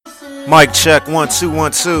Mic check 1 2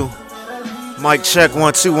 1 2. Mic check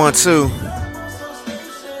 1 2 1 2.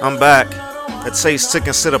 I'm back. A Taste to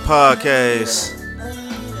Consider podcast.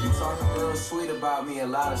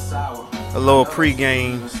 A little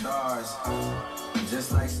pregame.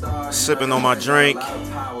 Sipping on my drink.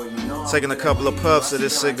 Taking a couple of puffs of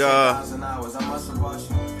this cigar.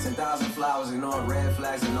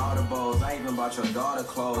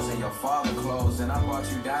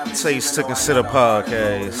 Taste to Consider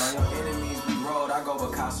podcast.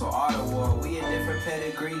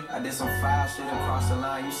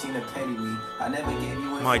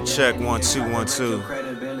 Mic check 1 2 1 2.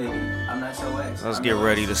 Let's get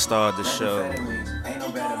ready to start the show.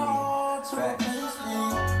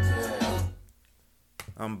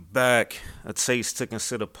 I'm back. A Taste to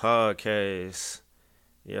Consider podcast.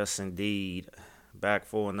 Yes, indeed. Back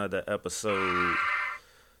for another episode.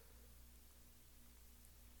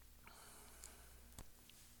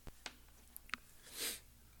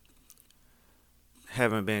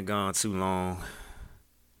 Haven't been gone too long.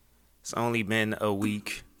 It's only been a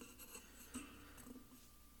week.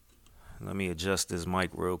 Let me adjust this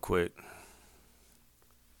mic real quick.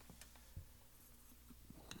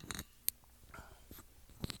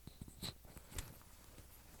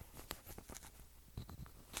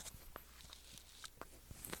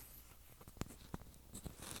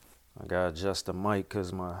 I gotta adjust the mic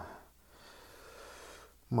because my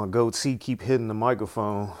goatee keep hitting the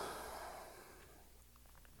microphone.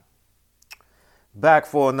 Back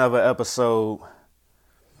for another episode.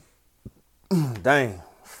 Dang,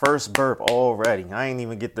 first burp already. I ain't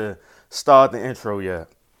even get to start the intro yet.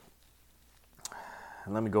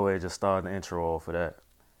 Let me go ahead and just start the intro off of that.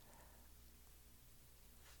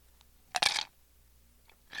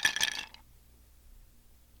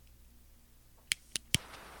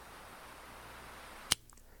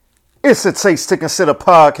 It's a Taste to Consider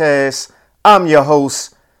podcast. I'm your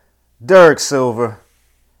host, Derek Silver,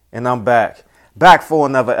 and I'm back. Back for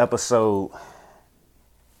another episode.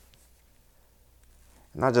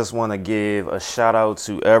 And I just want to give a shout out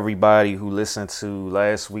to everybody who listened to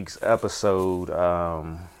last week's episode.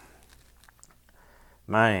 The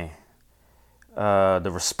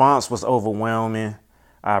response was overwhelming.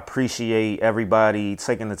 I appreciate everybody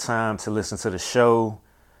taking the time to listen to the show.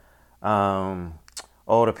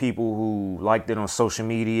 All the people who liked it on social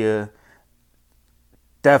media.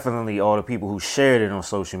 Definitely all the people who shared it on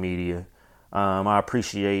social media. I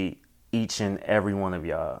appreciate each and every one of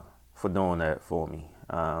y'all for doing that for me.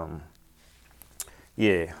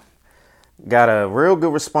 Yeah, got a real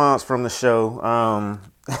good response from the show.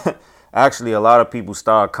 Actually, a lot of people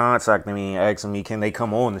started contacting me and asking me, can they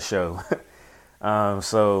come on the show?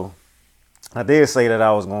 So I did say that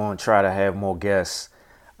I was going to try to have more guests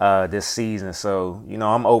this season. So,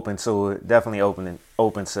 I'm open to it. Definitely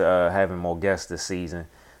open to having more guests this season.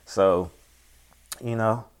 So,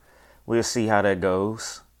 we'll see how that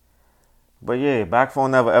goes. But yeah, back for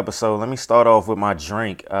another episode. Let me start off with my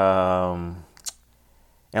drink. And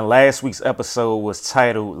last week's episode was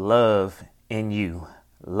titled Love in You.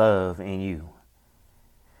 Love in You.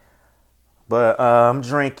 But I'm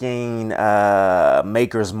drinking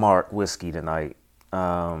Maker's Mark whiskey tonight.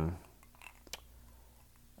 I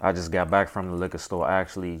just got back from the liquor store. I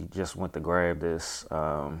actually just went to grab this.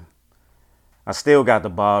 I still got the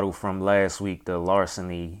bottle from last week, the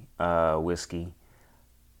Larceny whiskey.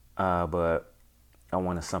 But I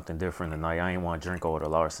wanted something different tonight. I ain't want to drink all the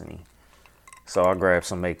Larceny. So I grabbed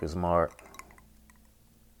some Maker's Mark.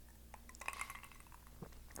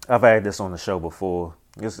 I've had this on the show before.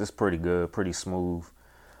 It's pretty good, pretty smooth.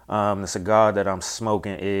 The cigar that I'm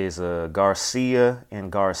smoking is a Garcia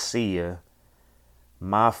and Garcia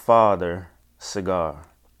My Father cigar.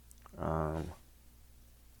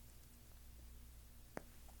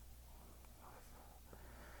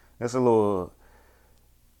 It's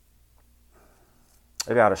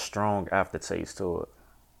it got a strong aftertaste to it.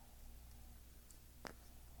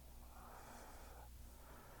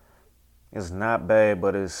 It's not bad,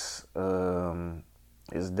 but it's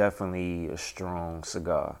definitely a strong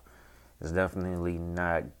cigar. It's definitely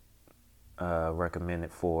not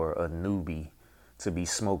recommended for a newbie to be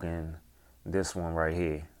smoking this one right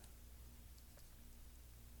here.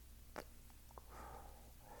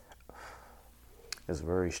 It's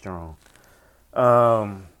very strong.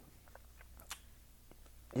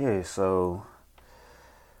 Yeah, so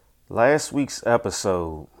last week's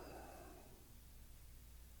episode,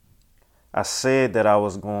 I said that I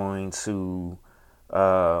was going to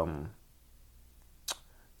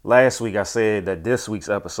last week I said that this week's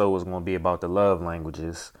episode was going to be about the love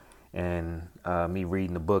languages. and me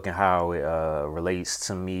reading the book and how it relates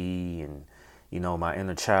to me, and my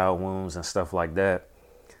inner child wounds and stuff like that.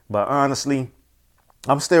 But honestly,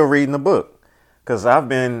 I'm still reading the book because I'm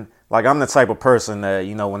the type of person that,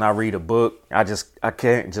 when I read a book, I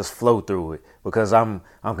can't just flow through it because I'm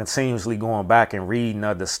continuously going back and reading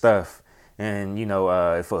other stuff. And,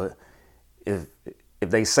 if if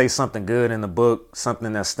they say something good in the book,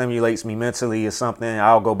 something that stimulates me mentally or something,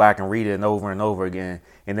 I'll go back and read it over and over again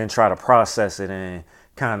and then try to process it and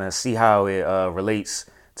kind of see how it relates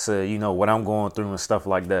to, what I'm going through and stuff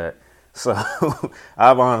like that. So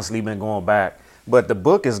I've honestly been going back, but the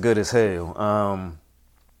book is good as hell.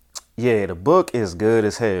 Yeah, the book is good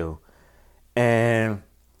as hell. And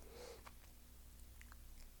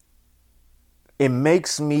it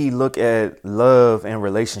makes me look at love and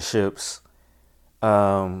relationships.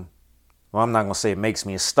 Well, I'm not going to say it makes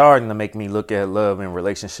me. It's starting to make me look at love and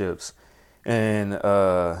relationships in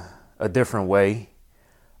a different way.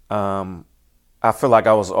 I feel like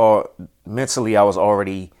mentally I was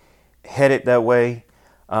already headed that way.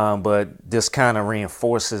 But this kind of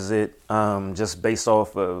reinforces it, just based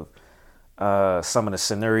off of some of the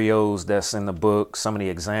scenarios that's in the book, some of the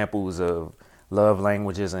examples of love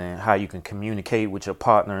languages and how you can communicate with your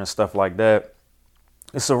partner and stuff like that.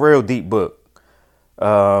 It's a real deep book.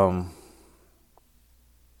 I'm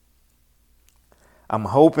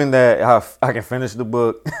hoping that I can finish the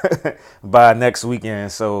book by next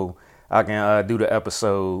weekend so I can do the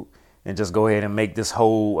episode and just go ahead and make this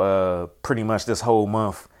pretty much this whole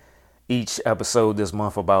month, each episode this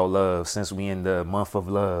month about love, since we in the month of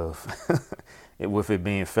love, with it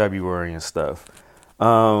being February and stuff.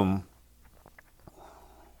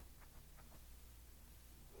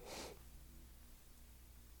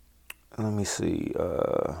 Let me see.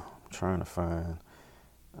 Trying to find.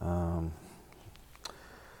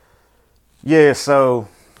 Yeah, so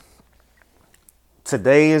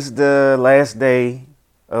today is the last day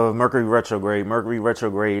of Mercury retrograde. Mercury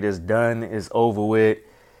retrograde is done, is over with.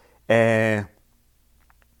 And,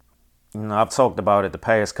 I've talked about it the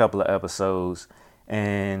past couple of episodes.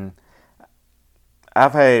 And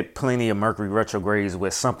I've had plenty of Mercury retrogrades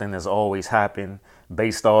where something has always happened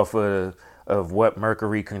based off of what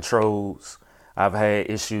Mercury controls. I've had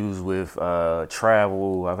issues with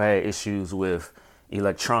travel. I've had issues with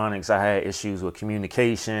electronics. I had issues with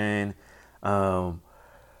communication. I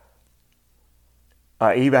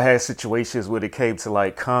even had situations where it came to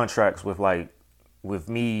like contracts with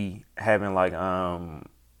me having like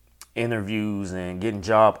interviews and getting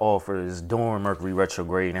job offers during Mercury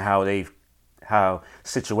retrograde, and how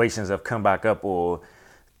situations have come back up or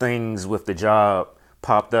things with the job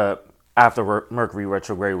popped up after Mercury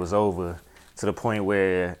retrograde was over, to the point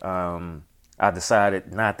where I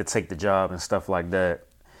decided not to take the job and stuff like that.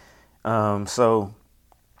 So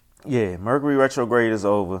yeah, Mercury retrograde is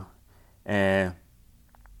over. And,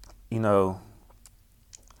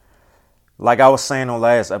 like I was saying on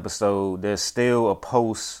last episode, there's still a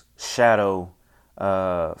post shadow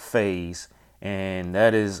phase, and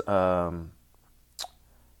that is a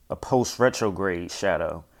post retrograde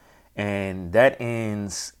shadow, and that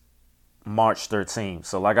ends March 13th.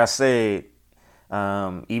 So like I said,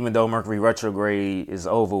 even though Mercury retrograde is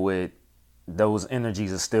over with, those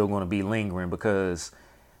energies are still going to be lingering because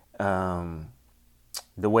the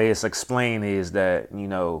way it's explained is that,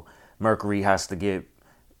 Mercury has to get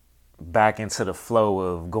back into the flow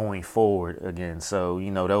of going forward again. So,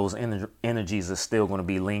 those energies are still going to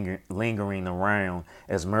be lingering around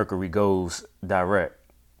as Mercury goes direct.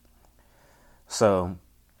 So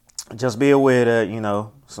just be aware that,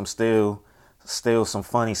 still some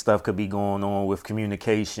funny stuff could be going on with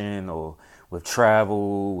communication or with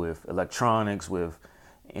travel, with electronics, with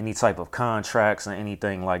any type of contracts or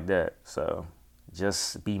anything like that. So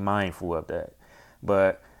just be mindful of that.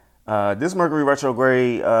 But this Mercury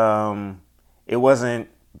retrograde, it wasn't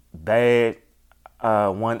bad.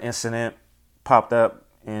 One incident popped up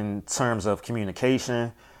in terms of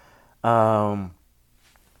communication. But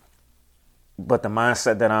the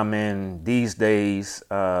mindset that I'm in these days,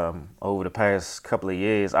 over the past couple of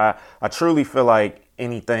years, I truly feel like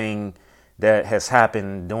anything that has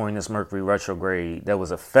happened during this Mercury retrograde that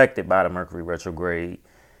was affected by the Mercury retrograde,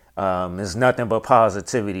 there's nothing but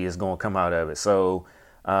positivity is going to come out of it. So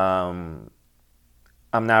I'm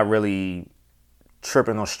not really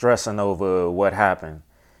tripping or stressing over what happened,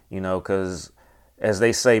 because as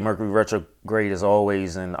they say, Mercury retrograde is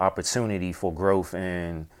always an opportunity for growth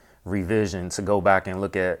and revision, to go back and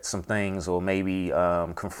look at some things, or maybe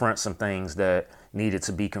confront some things that needed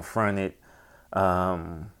to be confronted.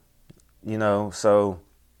 So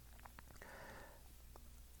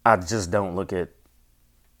I just don't look at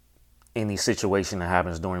any situation that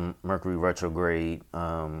happens during Mercury retrograde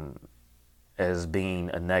as being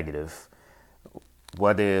a negative.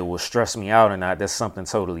 Whether it will stress me out or not, that's something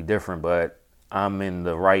totally different. But I'm in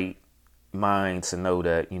the right mind to know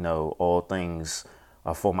that, all things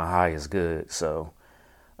are for my highest good. So,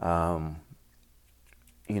 I'll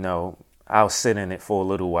sit in it for a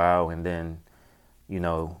little while and then, you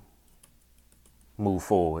know, move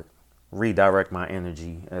forward, redirect my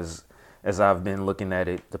energy as I've been looking at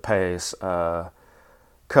it the past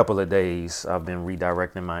couple of days. I've been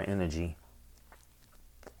redirecting my energy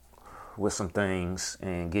with some things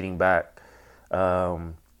and getting back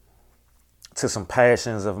to some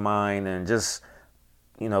passions of mine and just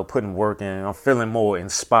putting work in. I'm feeling more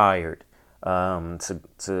inspired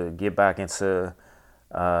to get back into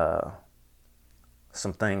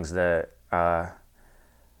some things that I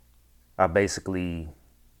basically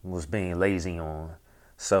was being lazy on.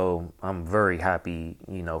 So I'm very happy,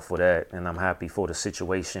 for that, and I'm happy for the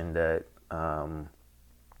situation that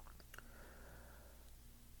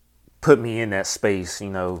put me in that space.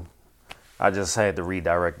 I just had to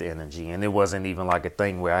redirect the energy, and it wasn't even like a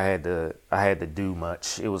thing where I had to do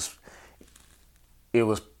much. It was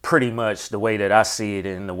pretty much the way that I see it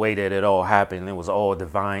and the way that it all happened. It was all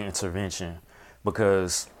divine intervention,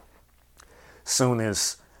 because soon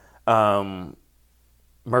as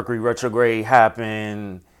Mercury retrograde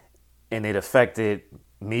happened and it affected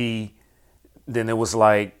me, then it was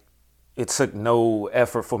like it took no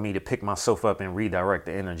effort for me to pick myself up and redirect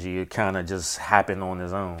the energy. It kind of just happened on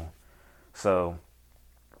its own. So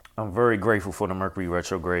I'm very grateful for the Mercury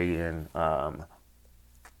retrograde and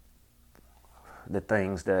the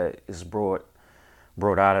things that is brought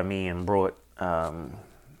out of me and brought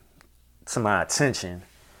to my attention.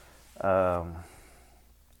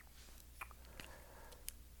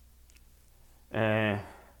 And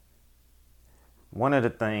one of the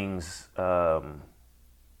things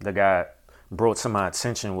that got brought to my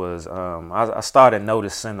attention was I started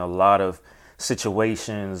noticing a lot of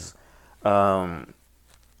situations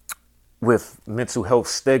with mental health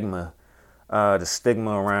stigma, the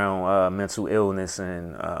stigma around mental illness,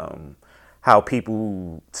 and how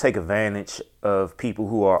people take advantage of people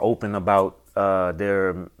who are open about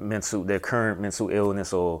their current mental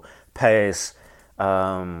illness or past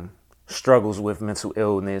struggles with mental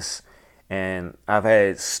illness. And I've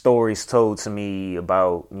had stories told to me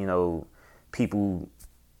about, people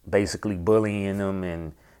basically bullying them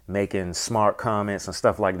and making smart comments and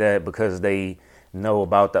stuff like that because they know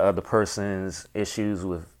about the other person's issues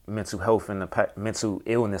with mental health and mental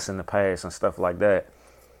illness in the past and stuff like that.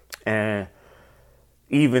 And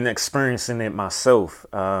even experiencing it myself,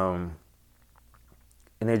 and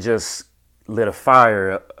it just lit a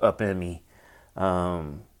fire up in me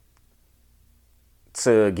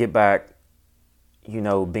to get back,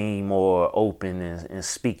 being more open and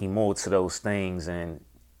speaking more to those things and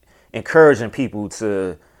encouraging people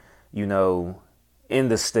to, end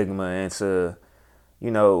the stigma and to,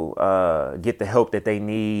 get the help that they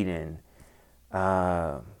need, and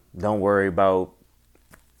don't worry about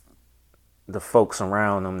the folks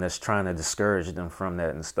around them that's trying to discourage them from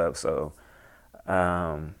that and stuff. So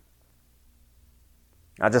I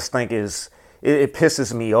just think it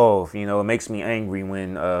pisses me off. It makes me angry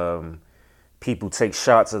when people take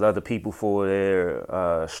shots at other people for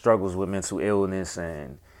their struggles with mental illness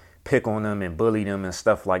and pick on them and bully them and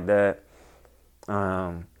stuff like that.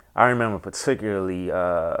 I remember particularly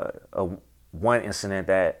one incident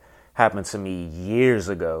that happened to me years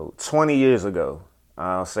ago, 20 years ago.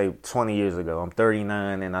 I'll say 20 years ago. I'm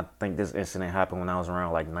 39, and I think this incident happened when I was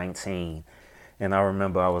around like 19. And I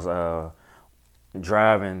remember I was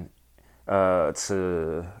driving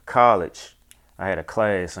to college. I had a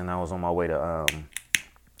class, and I was on my way to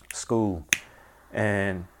school.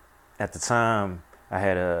 And at the time, I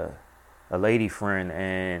had a lady friend,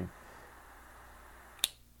 and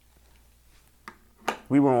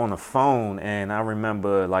we were on the phone, and I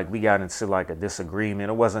remember we got into a disagreement.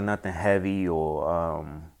 It wasn't nothing heavy or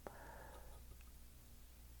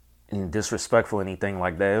disrespectful or anything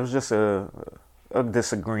like that. It was just a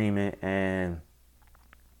disagreement, and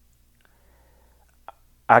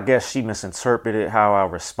I guess she misinterpreted how I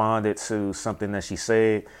responded to something that she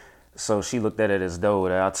said. So she looked at it as though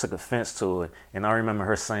that I took offense to it. And I remember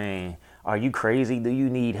her saying, "Are you crazy? Do you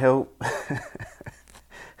need help?"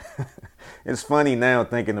 It's funny now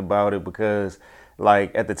thinking about it because,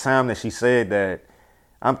 at the time that she said that,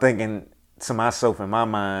 I'm thinking to myself in my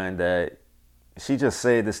mind that she just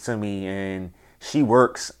said this to me, and she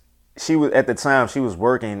was at the time she was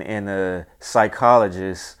working in a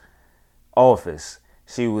psychologist's office.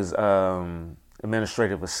 She was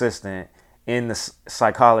administrative assistant in the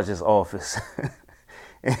psychologist's office,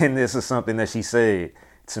 and this is something that she said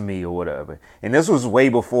to me or whatever. And this was way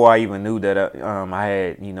before I even knew that I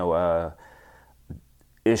had,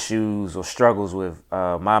 issues or struggles with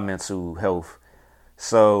my mental health.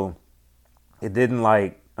 So it didn't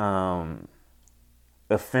like offend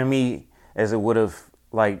me as it would have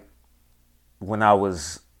like when I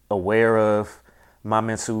was aware of my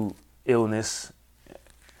mental illness.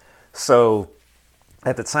 So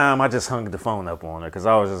at the time, I just hung the phone up on her because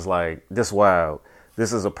I was just like, this wild.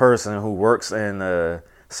 This is a person who works in a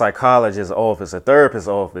psychologist's office, a therapist's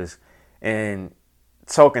office, and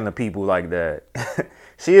talking to people like that.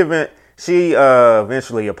 She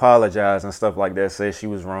eventually apologized and stuff like that, said she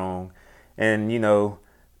was wrong. And,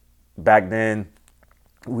 back then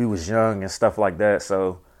we was young and stuff like that.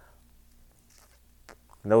 So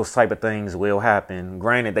those type of things will happen.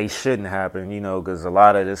 Granted, they shouldn't happen, because a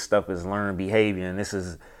lot of this stuff is learned behavior, and this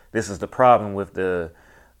is the problem with the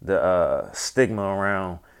stigma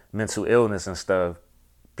around mental illness and stuff.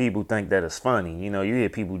 People think that it's funny, you hear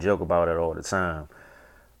people joke about it all the time.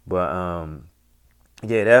 But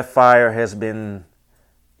yeah, that fire has been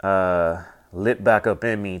lit back up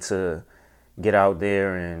in me to get out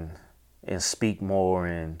there and speak more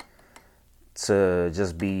and to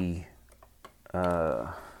just be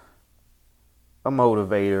a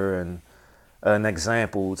motivator and an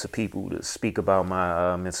example to people to speak about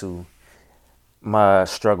my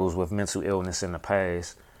struggles with mental illness in the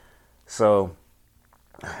past. So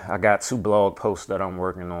I got 2 blog posts that I'm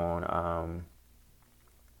working on.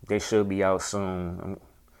 They should be out soon.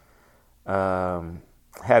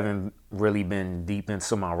 Haven't really been deep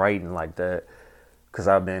into my writing like that because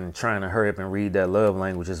I've been trying to hurry up and read that Love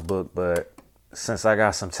Languages book, but since I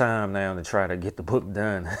got some time now to try to get the book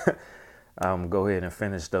done, I'm go ahead and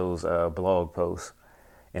finish those blog posts.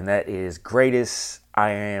 And that is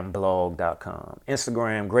greatestiamblog.com.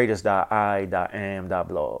 Instagram,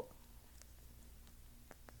 greatest.i.am.blog.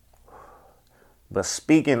 But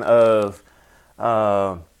speaking of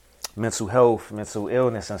mental health, mental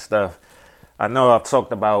illness and stuff, I know I've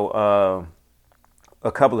talked about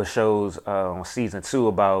a couple of shows on season 2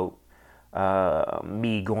 about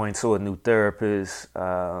me going to a new therapist.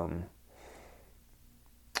 I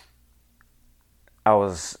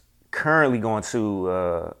was currently going to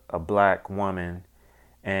a black woman,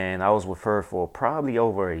 and I was with her for probably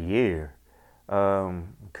over a year.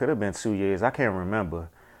 Could have been 2 years. I can't remember.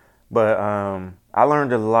 But I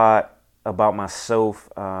learned a lot about myself,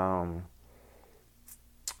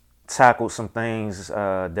 tackled some things,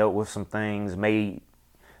 dealt with some things,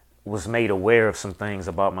 was made aware of some things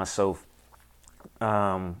about myself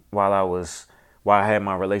while I had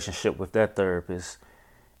my relationship with that therapist.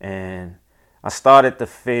 And I started to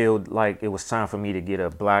feel like it was time for me to get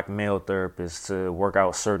a black male therapist to work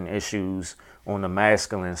out certain issues on the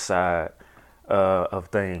masculine side of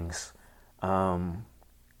things. On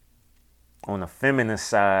the feminine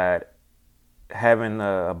side, having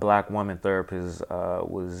a black woman therapist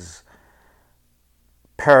was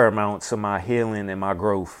paramount to my healing and my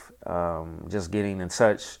growth. Just getting in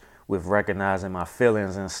touch with recognizing my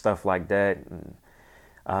feelings and stuff like that,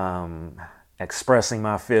 and expressing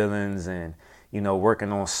my feelings, and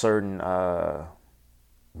working on certain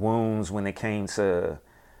wounds when it came to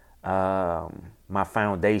my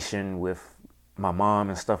foundation with my mom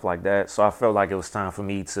and stuff like that. So I felt like it was time for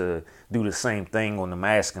me to do the same thing on the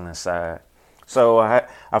masculine side. So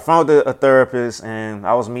I found a therapist, and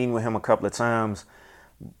I was meeting with him a couple of times,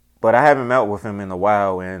 but I haven't met with him in a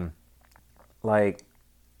while, and like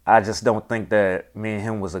I just don't think that me and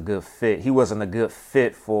him was a good fit. He wasn't a good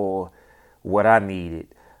fit for what I needed.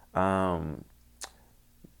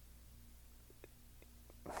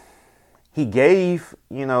 He gave,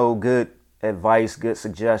 good advice, good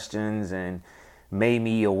suggestions, and made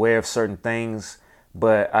me aware of certain things,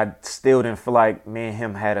 but I still didn't feel like me and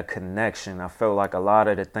him had a connection. I felt like a lot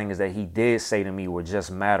of the things that he did say to me were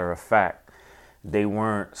just matter of fact. They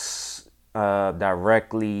weren't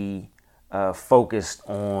directly focused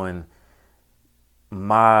on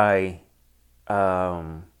my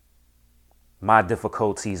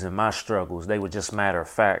difficulties and my struggles. They were just matter of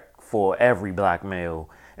fact for every black male,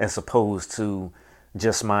 as opposed to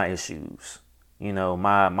just my issues.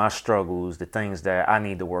 My struggles, the things that I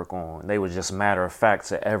need to work on. They were just matter of fact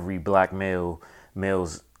to every black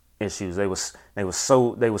male's issues. They was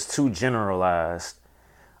too generalized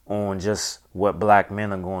on just what black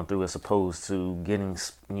men are going through, as opposed to getting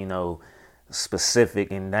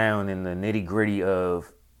specific and down in the nitty gritty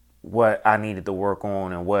of what I needed to work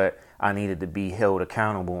on and what I needed to be held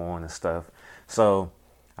accountable on and stuff. So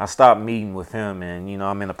I stopped meeting with him, and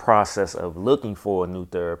I'm in the process of looking for a new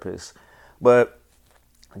therapist. But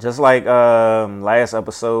just like last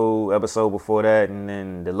episode before that, and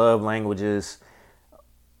then the love languages.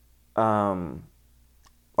 Um,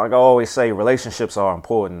 like I always say, relationships are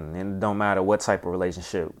important, and it don't matter what type of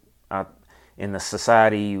relationship. In the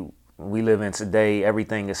society we live in today,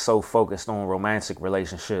 everything is so focused on romantic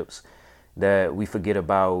relationships that we forget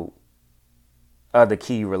about other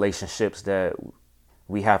key relationships that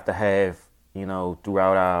we have to have,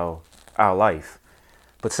 throughout our life,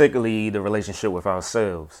 particularly the relationship with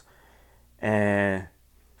ourselves. And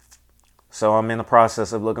so I'm in the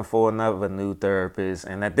process of looking for another new therapist.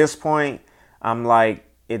 And at this point, I'm like,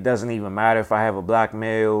 it doesn't even matter if I have a black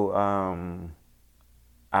male.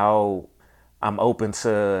 I'm open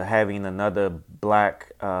to having another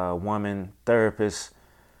black woman therapist.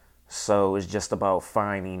 So it's just about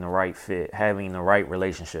finding the right fit, having the right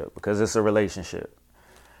relationship, because it's a relationship.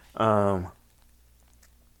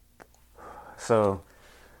 So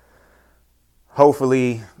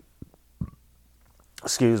hopefully,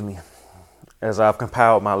 excuse me, as I've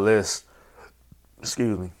compiled my list,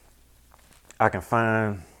 excuse me, I can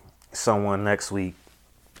find someone next week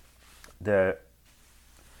that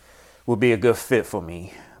will be a good fit for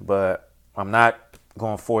me. But I'm not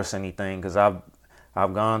going to force anything, because I've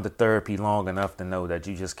gone to therapy long enough to know that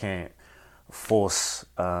you just can't force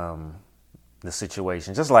the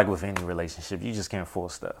situation. Just like with any relationship, you just can't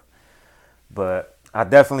force stuff. But I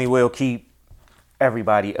definitely will keep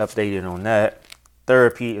everybody updated on that.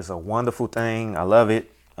 Therapy is a wonderful thing. I love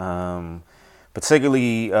it.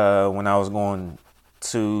 Particularly when I was going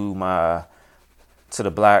to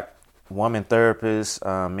the black woman therapist.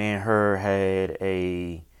 Me and her had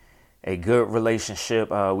a good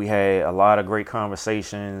relationship. We had a lot of great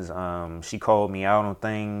conversations. She called me out on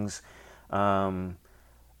things.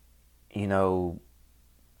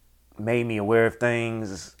 Made me aware of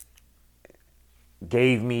things.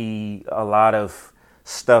 Gave me a lot of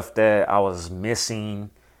stuff that I was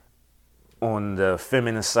missing on the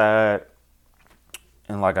feminine side.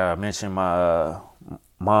 And like I mentioned, my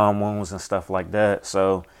mom wounds and stuff like that.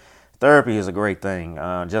 So therapy is a great thing.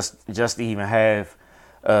 Just to even have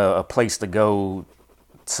a place to go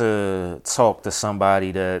to talk to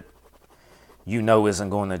somebody that isn't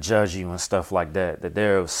going to judge you and stuff like that. That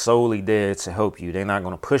they're solely there to help you. They're not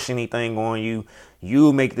going to push anything on you.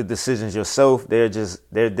 You make the decisions yourself. They're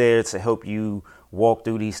there to help you walk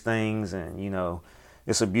through these things, and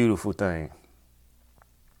it's a beautiful thing.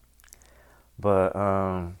 But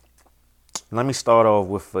let me start off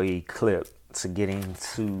with a clip to get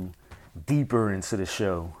deeper into the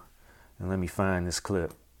show. And let me find this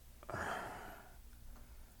clip.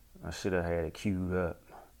 I should have had it queued up.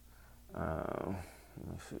 Let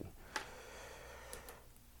me see.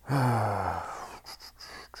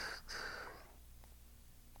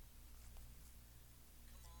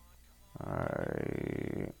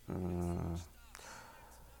 Alright.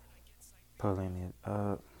 Pulling it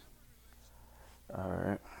up.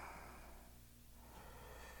 Alright.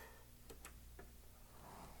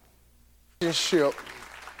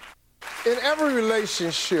 In every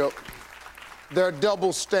relationship, there are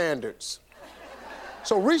double standards.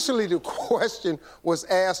 So recently the question was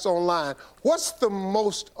asked online, what's the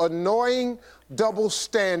most annoying double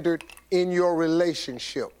standard in your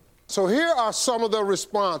relationship? So here are some of the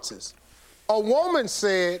responses. A woman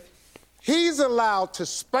said, he's allowed to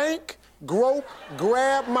spank, grope,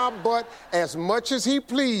 grab my butt as much as he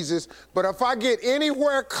pleases, but if I get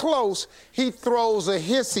anywhere close, he throws a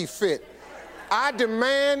hissy fit. I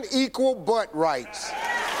demand equal butt rights.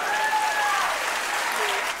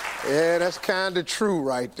 Yeah, that's kind of true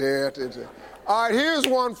right there. All right, here's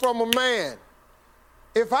one from a man.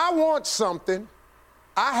 If I want something,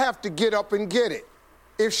 I have to get up and get it.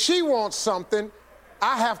 If she wants something,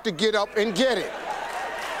 I have to get up and get it.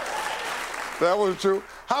 That was true.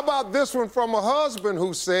 How about this one from a husband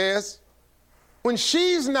who says, when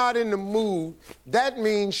she's not in the mood, that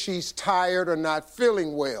means she's tired or not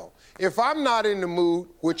feeling well. If I'm not in the mood,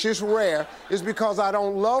 which is rare, it's because I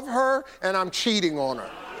don't love her and I'm cheating on her.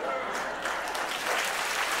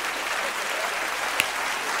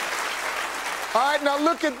 All right, now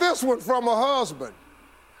look at this one from a husband.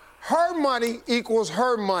 Her money equals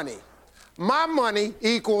her money. My money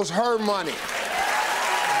equals her money.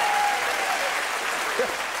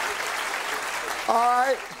 All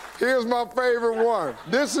right, here's my favorite one.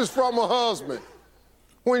 This is from a husband.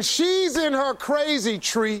 When she's in her crazy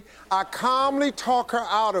tree, I calmly talk her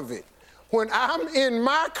out of it. When I'm in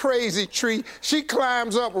my crazy tree, she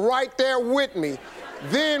climbs up right there with me.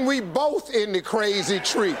 Then we both in the crazy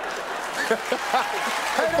tree.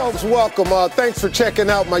 Hey, folks, welcome. Thanks for checking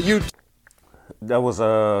out my YouTube. That was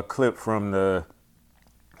a clip from the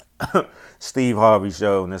Steve Harvey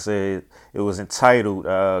show, and it was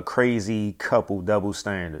entitled "Crazy Couple Double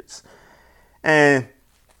Standards." And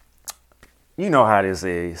you know how this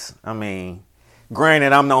is. I mean,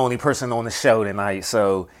 granted, I'm the only person on the show tonight,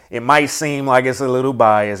 so it might seem like it's a little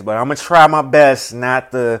biased, but I'm gonna try my best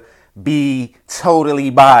not to be totally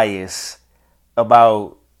biased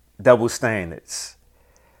about double standards.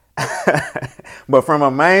 But from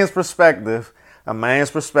a man's perspective,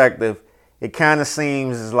 it kind of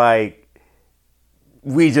seems like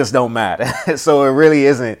we just don't matter. So it really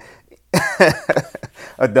isn't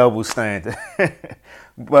a double standard.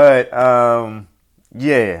 But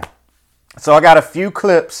yeah. So I got a few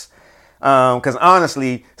clips because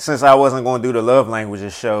honestly, since I wasn't going to do the love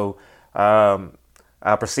languages show,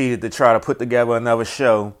 I proceeded to try to put together another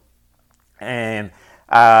show, and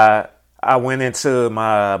I went into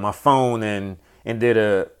my phone and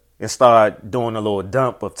started doing a little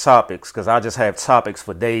dump of topics, because I just have topics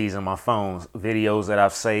for days in my phone, videos that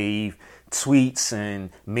I've saved, tweets and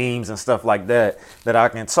memes and stuff like that I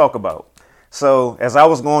can talk about. So as I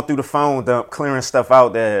was going through the phone dump, clearing stuff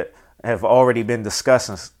out that have already been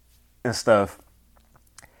discussed and stuff,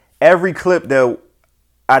 every clip that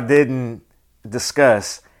I didn't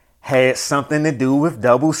discuss had something to do with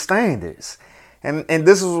double standards. And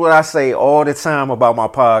this is what I say all the time about my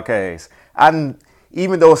podcast.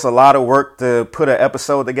 Even though it's a lot of work to put an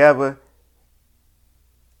episode together,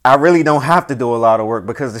 I really don't have to do a lot of work,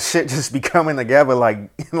 because the shit just be coming together like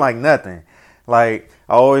nothing. Like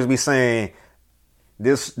I always be saying,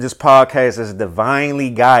 this podcast is divinely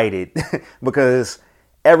guided because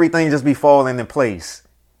everything just be falling in place.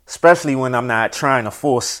 Especially when I'm not trying to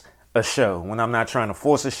force a show. When I'm not trying to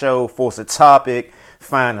force a show, force a topic,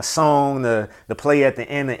 find a song to play at the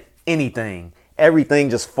end of anything. Everything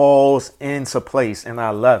just falls into place, and I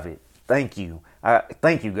love it. Thank you.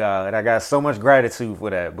 Thank you, God. I got so much gratitude for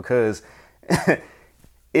that, because it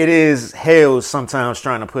is hell sometimes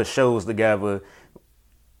trying to put shows together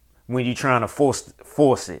when you're trying to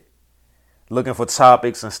force it, looking for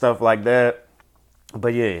topics and stuff like that.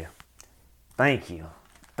 But yeah, thank you.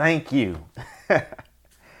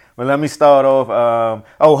 But let me start off.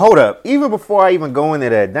 Oh, hold up. Even before I even go into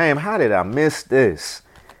that, damn, how did I miss this?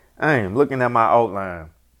 I am looking at my outline.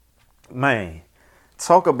 Man,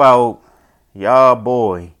 talk about y'all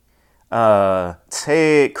boy,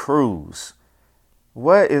 Ted Cruz.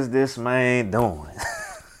 What is this man doing?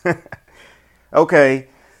 Okay.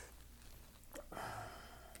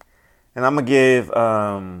 And I'm going to give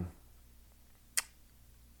I'm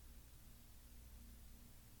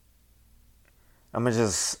going to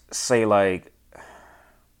just say, like,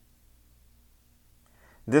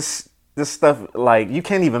 this stuff, like, you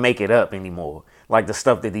can't even make it up anymore. Like the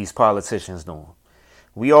stuff that these politicians doing.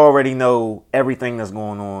 We already know everything that's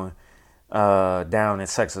going on down in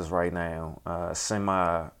Texas right now. Send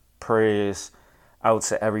my prayers out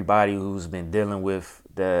to everybody who's been dealing with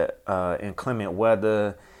the inclement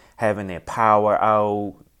weather, having their power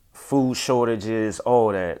out, food shortages,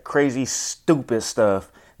 all that crazy, stupid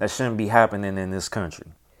stuff that shouldn't be happening in this country.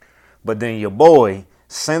 But then your boy,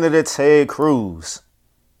 Senator Ted Cruz,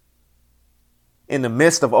 in the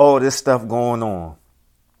midst of all this stuff going on,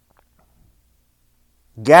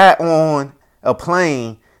 got on a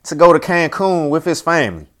plane to go to Cancun with his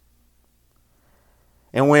family.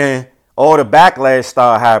 And when all the backlash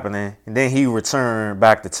started happening, and then he returned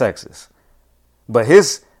back to Texas. But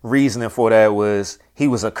his reasoning for that was he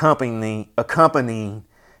was accompanying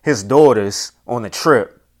his daughters on a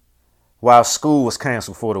trip while school was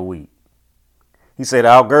canceled for the week. He said,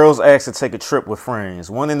 our girls asked to take a trip with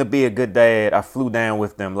friends. Wanting to be a good dad, I flew down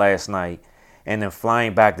with them last night and then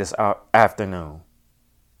flying back this afternoon.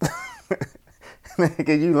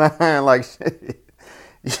 Nigga, you lying like shit.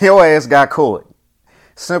 Your ass got caught.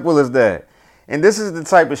 Simple as that. And this is the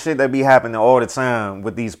type of shit that be happening all the time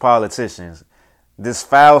with these politicians. This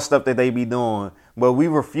foul stuff that they be doing. But we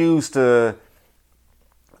refuse to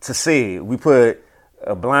see it. We put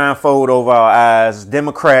a blindfold over our eyes,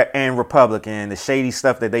 Democrat and Republican, the shady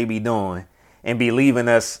stuff that they be doing, and be leaving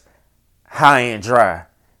us high and dry.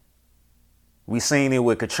 We seen it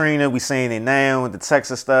with Katrina. We seen it now with the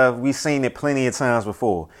Texas stuff. We seen it plenty of times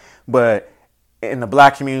before. But in the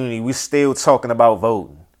black community, we still talking about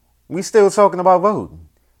voting. We still stressing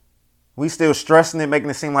it, making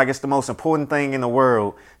it seem like it's the most important thing in the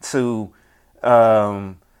world to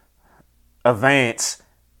advance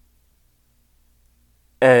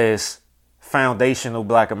as foundational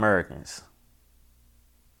black Americans.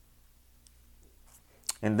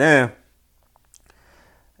 And then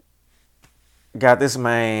got this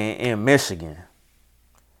man in Michigan,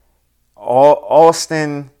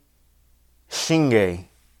 Austin Shinge,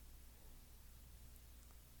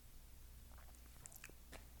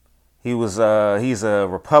 He's a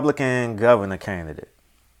Republican governor candidate.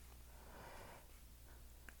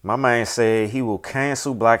 My man said he will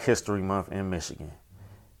cancel Black History Month in Michigan.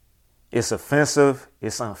 It's offensive,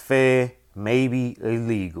 it's unfair, maybe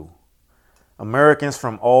illegal. Americans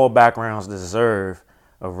from all backgrounds deserve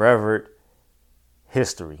a revered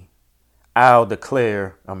history. I'll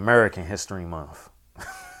declare American History Month.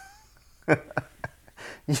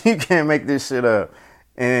 You can't make this shit up.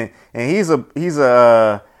 And he's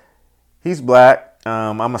black.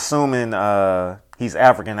 I'm assuming he's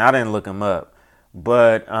African. I didn't look him up.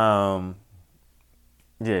 But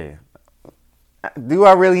yeah. Do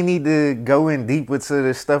I really need to go in deep into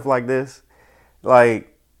this stuff like this?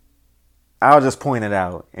 Like, I'll just point it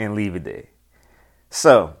out and leave it there.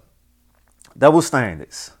 So, double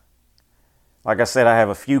standards. Like I said, I have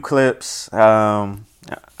a few clips I'll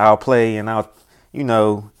play and I'll,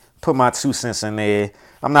 put my 2 cents in there.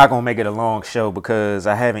 I'm not going to make it a long show because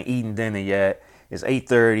I haven't eaten dinner yet. It's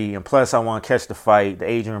 8:30 and plus I want to catch the fight, the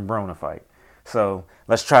Adrian Broner fight. So,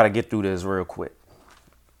 let's try to get through this real quick.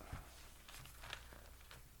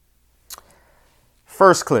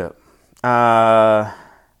 First clip. Let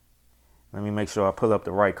me make sure I pull up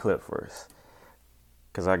the right clip first,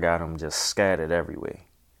 because I got them just scattered everywhere.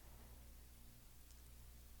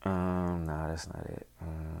 Nah, that's not it.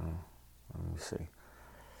 Let me see.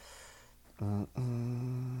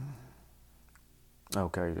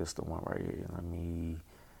 Okay, this is the one right here. Let me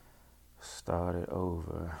start it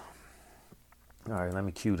over. All right, let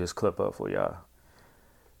me cue this clip up for y'all.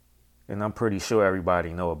 And I'm pretty sure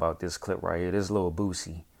everybody know about this clip right here. This little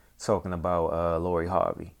Boosie talking about Lori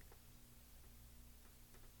Harvey.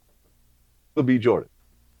 B. Jordan.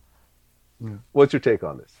 Yeah. What's your take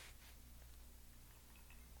on this?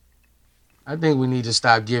 I think we need to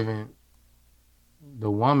stop giving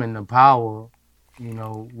the woman the power,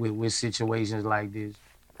 with situations like this.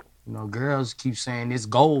 Girls keep saying it's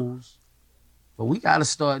goals, but we got to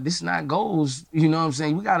start, this is not goals, you know what I'm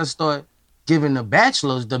saying? We got to start giving the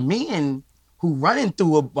bachelors, the men who running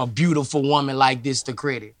through a beautiful woman like this the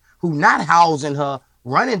credit, who not housing her,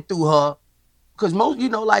 running through her. Because most,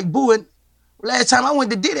 like Boo, and last time I went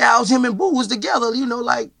to Diddy house, him and Boo was together,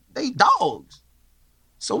 like they dogs.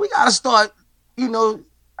 So we got to start,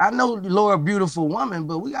 I know Laura, beautiful woman,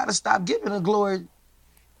 but we got to stop giving the glory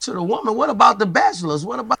to the woman. What about the bachelors?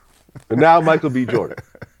 What about... And now Michael B. Jordan.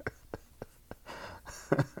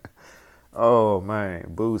 Oh,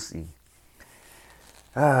 man, Boosie.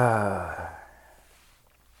 All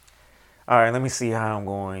right, let me see how I'm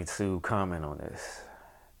going to comment on this.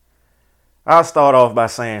 I'll start off by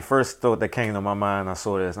saying, first thought that came to my mind, I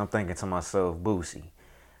saw this, I'm thinking to myself, Boosie,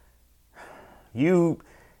 you'd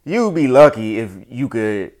be lucky if you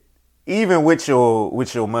could, even with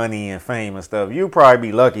your money and fame and stuff, you'd probably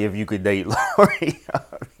be lucky if you could date Lori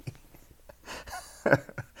Harvey.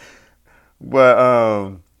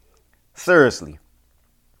 But seriously,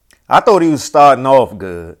 I thought he was starting off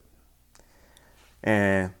good.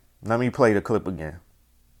 And let me play the clip again.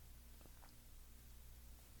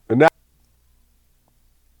 And now,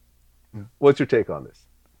 what's your take on this?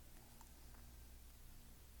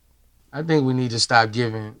 I think we need to stop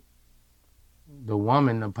giving the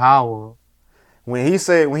woman the power. When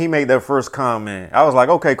he made that first comment, I was like,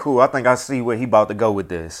 okay, cool. I think I see where he about to go with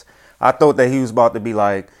this. I thought that he was about to be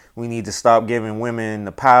like, we need to stop giving women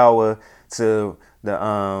the power to the,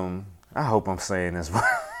 I hope I'm saying this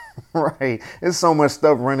right. There's so much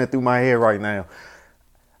stuff running through my head right now.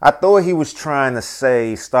 I thought he was trying to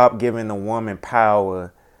say, stop giving the woman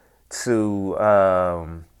power to,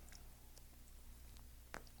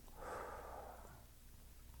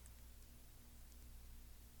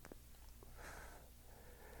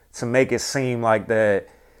 to make it seem like that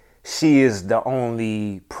she is the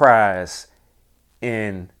only prize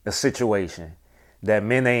in a situation, that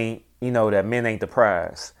men ain't the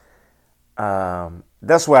prize.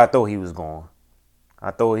 That's where I thought he was going.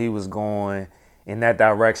 I thought he was going in that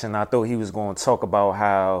direction. I thought he was going to talk about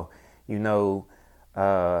how,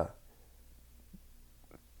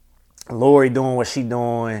 Lori doing what she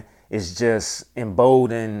doing is just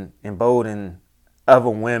embolden other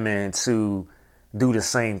women to do the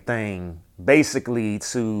same thing, basically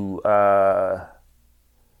to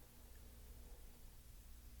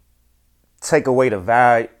take away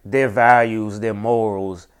their values, their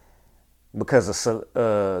morals, because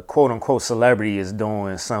a quote unquote celebrity is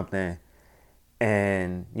doing something,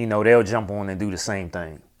 and they'll jump on and do the same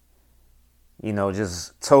thing.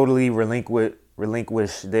 Just totally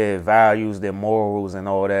relinquish their values, their morals, and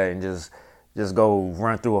all that, and just go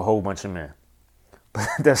run through a whole bunch of men. But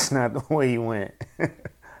that's not the way he went.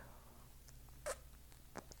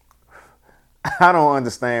 I don't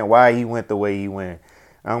understand why he went the way he went.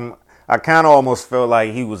 I kind of almost felt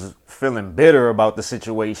like he was feeling bitter about the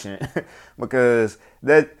situation because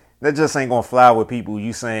that just ain't gonna fly with people.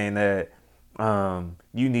 You saying that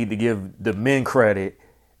you need to give the men credit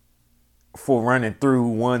for running through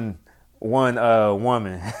one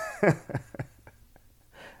woman.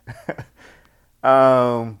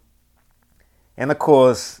 um, and of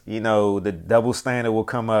course, you know, the double standard will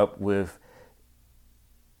come up with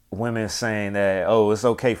women saying that, oh, it's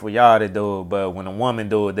okay for y'all to do it, but when a woman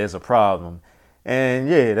do it, there's a problem. And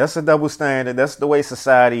yeah, that's a double standard. That's the way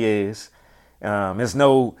society is. There's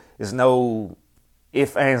no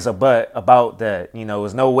if, ands, or but about that. You know,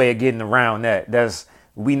 there's no way of getting around that.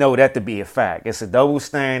 We know that to be a fact. It's a double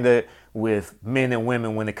standard with men and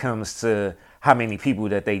women when it comes to how many people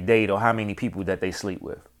that they date or how many people that they sleep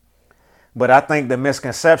with. But I think the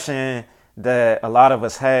misconception that a lot of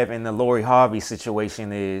us have in the Lori Harvey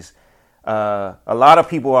situation is a lot of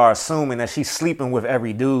people are assuming that she's sleeping with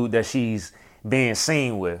every dude that she's being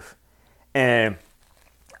seen with. And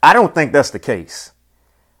I don't think that's the case.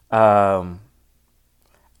 I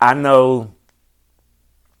know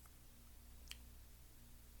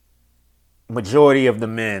majority of the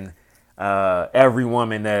men, every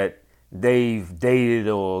woman that they've dated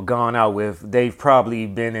or gone out with, they've probably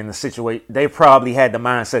been in a situation, they probably had the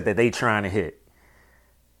mindset that they trying to hit.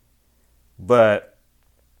 But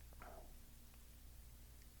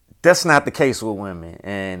that's not the case with women.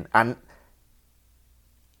 And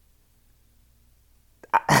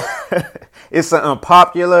it's an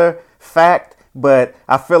unpopular fact, but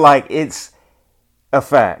I feel like it's a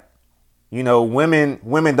fact. You know,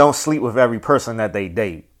 women don't sleep with every person that they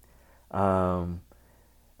date.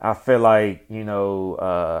 I feel like, you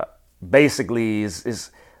know, basically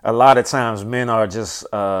is a lot of times men are just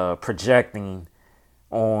projecting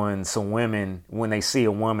on some women when they see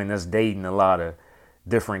a woman that's dating a lot of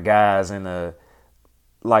different guys in a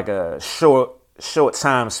short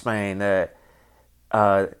time span, that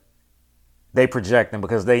they projecting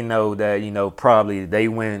because they know that, you know, probably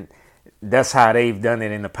that's how they've done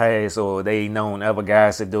it in the past, or they known other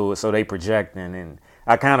guys to do it, so they projecting. And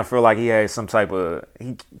I kind of feel like he had some type of,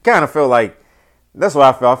 he kind of felt like, that's what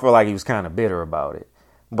I feel. I feel like he was kind of bitter about it.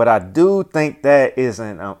 But I do think that it's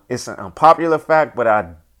an unpopular fact, but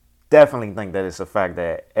I definitely think that it's a fact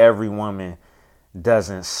that every woman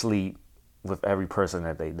doesn't sleep with every person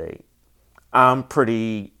that they date. I'm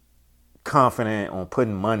pretty confident on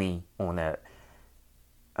putting money on that.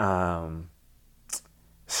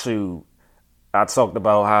 Shoot, I talked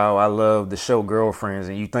about how I love the show Girlfriends,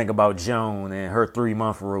 and you think about Joan and her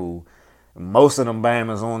 3-month rule. Most of them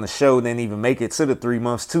bammers on the show didn't even make it to the 3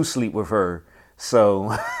 months to sleep with her.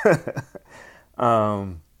 So,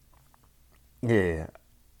 yeah,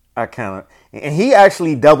 I kind of, and he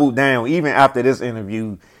actually doubled down even after this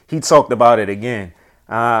interview. He talked about it again.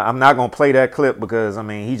 I'm not gonna play that clip because I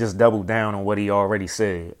mean he just doubled down on what he already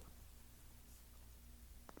said.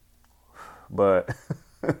 But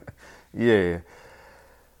yeah,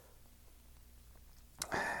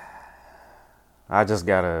 I just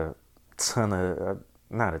got a ton of,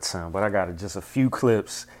 not a ton, but I got just a few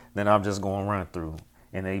clips that I'm just going to run through.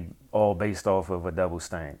 And they all based off of double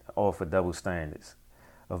standards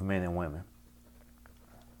of men and women.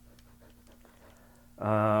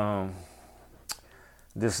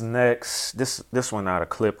 This one not a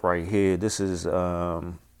clip right here. This is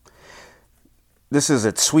a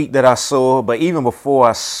tweet that I saw, but even before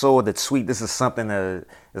I saw the tweet, this is something that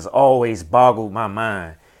has always boggled my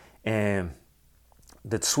mind. And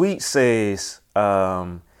the tweet says,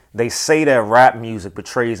 they say that rap music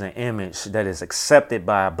portrays an image that is accepted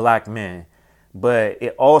by black men, but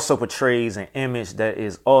it also portrays an image that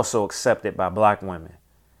is also accepted by black women.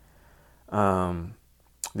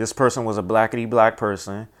 This person was a blackity black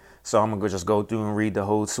person, so I'm going to just go through and read the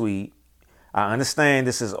whole tweet. I understand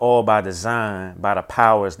this is all by design, by the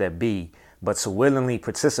powers that be, but to willingly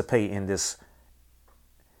participate in this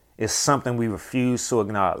is something we refuse to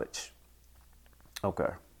acknowledge.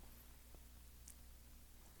 Okay.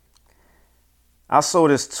 I saw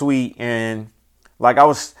this tweet and like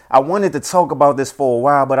I wanted to talk about this for a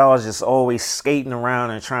while, but I was just always skating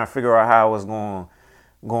around and trying to figure out how I was going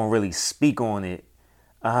to really speak on it.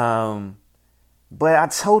 But I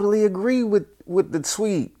totally agree with the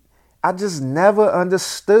tweet. I just never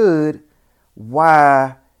understood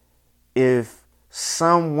why, if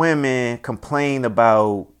some women complain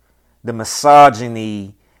about the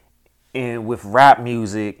misogyny with rap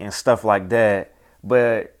music and stuff like that,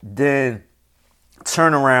 but then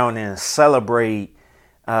turn around and celebrate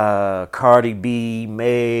Cardi B,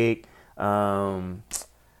 Meg,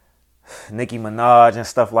 Nicki Minaj and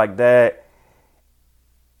stuff like that,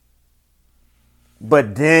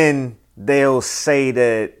 but then they'll say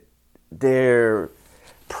that they're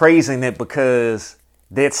praising it because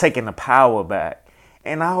they're taking the power back.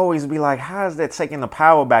 And I always be like, how is that taking the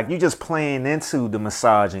power back? You just playing into the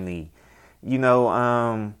misogyny. You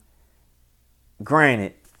know,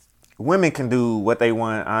 granted, women can do what they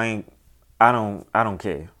want. I don't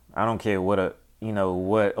care. I don't care what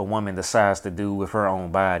what a woman decides to do with her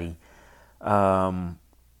own body. Are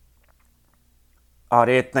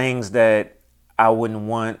there things that I wouldn't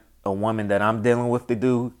want a woman that I'm dealing with to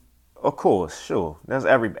do? Of course, sure. That's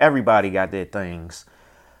everybody got their things.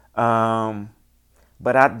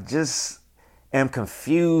 But I just am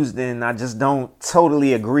confused, and I just don't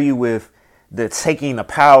totally agree with the taking the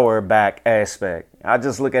power back aspect. I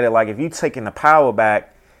just look at it like, if you taking the power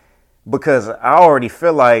back, because I already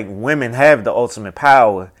feel like women have the ultimate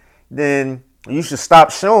power, then you should stop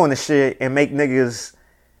showing the shit and make niggas,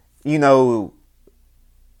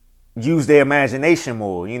 use their imagination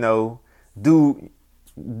more, do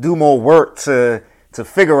more work to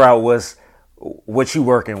figure out what you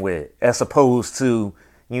working with, as opposed to,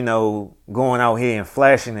 going out here and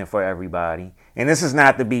flashing it for everybody. And this is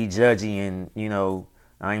not to be judgy, and,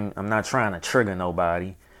 I'm not trying to trigger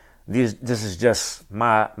nobody. This is just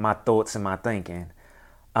my thoughts and my thinking.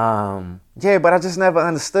 Yeah, but I just never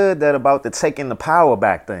understood that about the taking the power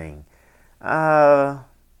back thing. Yeah,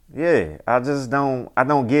 I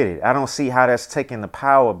don't get it. I don't see how that's taking the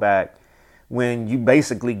power back when you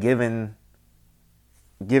basically giving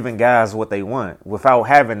guys what they want without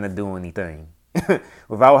having to do anything,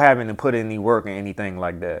 without having to put any work or anything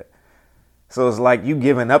like that. So it's like you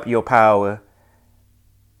giving up your power.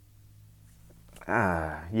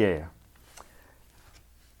 Yeah.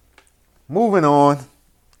 Moving on.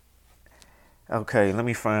 Okay, let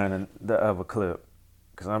me find the other clip,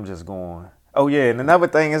 because I'm just going. Oh yeah, and another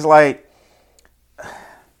thing is like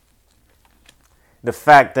the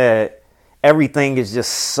fact that everything is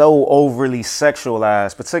just so overly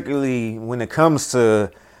sexualized, particularly when it comes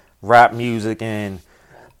to rap music and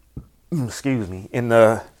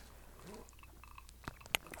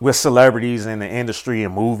with celebrities in the industry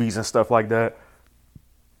and movies and stuff like that.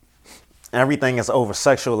 Everything is over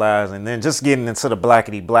sexualized, and then just getting into the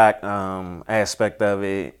blackety black aspect of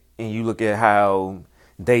it, and you look at how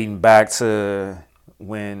dating back to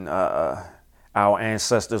when our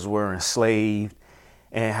ancestors were enslaved,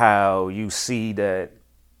 and how you see that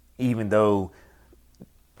even though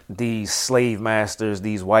these slave masters,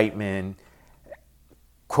 these white men,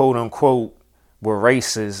 quote unquote, were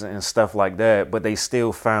racist and stuff like that, but they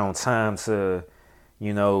still found time to,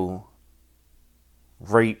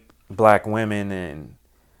 rape black women and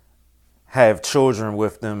have children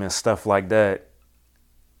with them and stuff like that.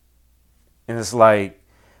 And it's like,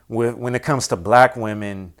 when it comes to black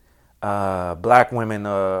women are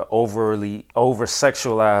overly over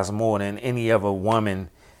sexualized more than any other woman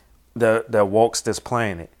that walks this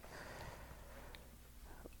planet.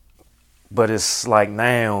 But it's like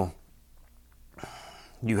now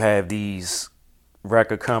you have these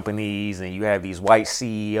record companies and you have these white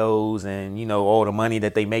CEOs and, all the money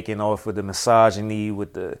that they making off of the misogyny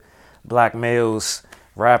with the black males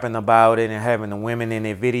rapping about it and having the women in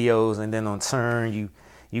their videos. And then on turn, you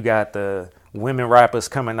got the women rappers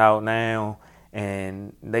coming out now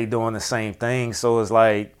and they doing the same thing. So it's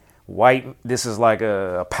like this is like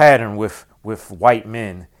a pattern with white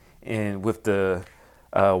men and with the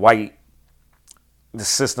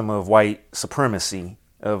system of white supremacy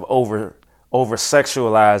of over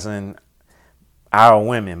sexualizing our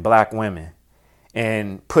women, black women,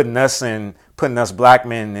 and putting us black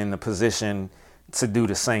men in the position to do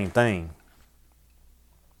the same thing.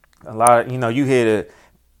 A lot of, you hear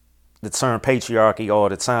the term patriarchy all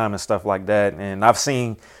the time and stuff like that. And I've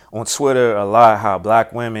seen on Twitter a lot how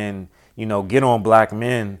black women, get on black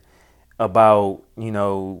men about,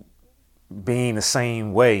 being the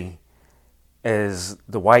same way as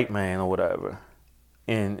the white man or whatever.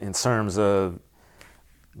 In terms of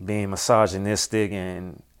being misogynistic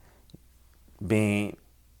and being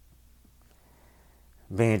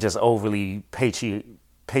just overly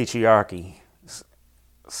patriarchy.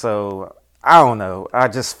 So I don't know. I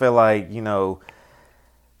just feel like,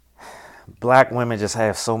 black women just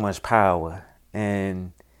have so much power,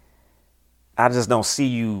 and I just don't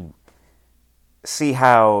see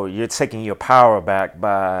how you're taking your power back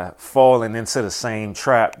by falling into the same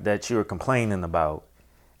trap that you're complaining about.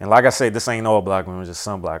 And like I said, this ain't all black women, just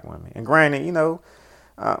some black women. And granted,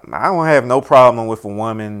 I don't have no problem with a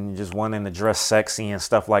woman just wanting to dress sexy and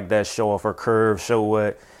stuff like that, show off her curves, show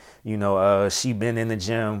what, she been in the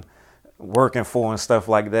gym working for and stuff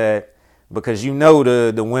like that. Because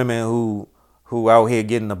the women who who out here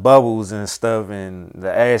getting the bubbles and stuff and the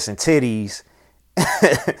ass and titties,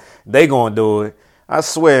 they gonna do it. I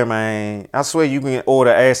swear, man. I swear you can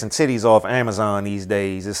order ass and titties off Amazon these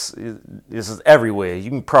days. This is everywhere. You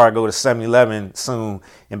can probably go to 7-Eleven soon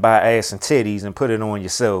and buy ass and titties and put it on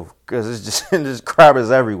yourself because it's just just crap is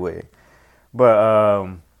everywhere. But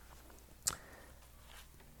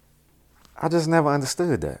I just never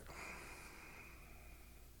understood that.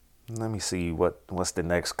 Let me see what's the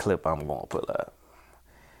next clip I'm gonna pull up.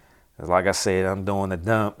 Like I said, I'm doing the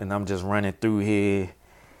dump and I'm just running through here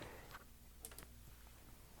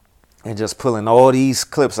and just pulling all these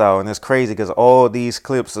clips out. And it's crazy because all these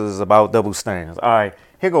clips is about double standards. All right,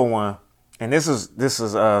 here go one. And this is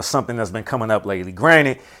something that's been coming up lately.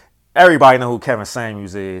 Granted, everybody know who Kevin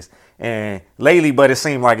Samuels is. And lately, but it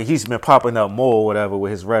seemed like he's been popping up more or whatever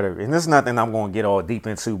with his rhetoric. And this is nothing I'm going to get all deep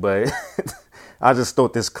into, but I just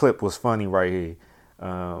thought this clip was funny right here.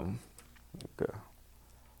 Okay.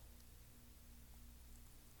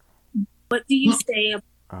 What do you say?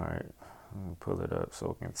 All right. Let me pull it up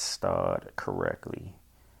so it can start correctly.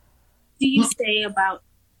 Do you say about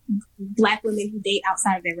black women who date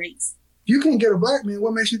outside of their race? You can't get a black man.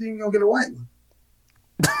 What makes you think you're going to get a white one?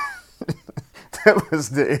 That was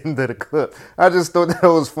the end of the clip. I just thought that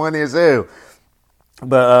was funny as hell.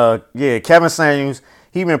 But yeah, Kevin Samuels,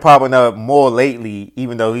 he been popping up more lately,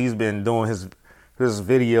 even though he's been doing his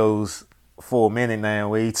videos for a minute now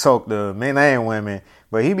where he talk to men and women,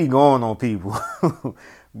 but he be going on people.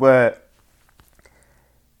 But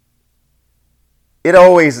it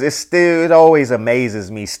always amazes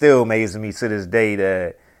me to this day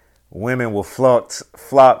that women will flock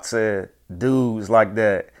to dudes like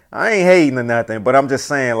that. I ain't hating or nothing, but I'm just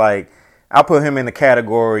saying, like, I put him in the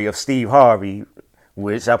category of Steve Harvey,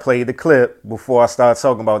 which I played the clip before I started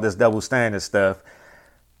talking about this double standard stuff.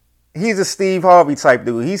 He's a Steve Harvey type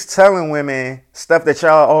dude. He's telling women stuff that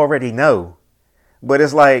y'all already know. But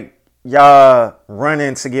it's like y'all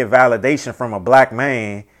running to get validation from a black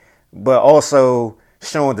man, but also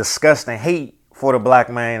showing disgust and hate for the black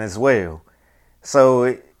man as well.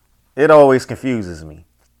 So it always confuses me.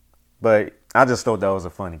 But I just thought that was a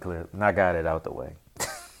funny clip, and I got it out the way.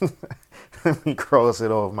 Let me cross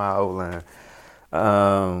it off my outline.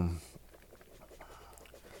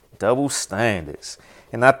 Double standards.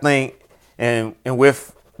 And I think, and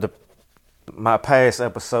with my past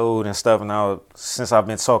episode and stuff, and since I've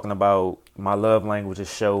been talking about my love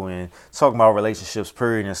languages show and talking about relationships,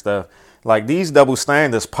 period, and stuff, like these double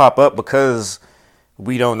standards pop up because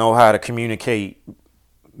we don't know how to communicate.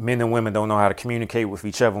 Men and women don't know how to communicate with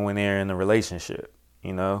each other when they're in a relationship.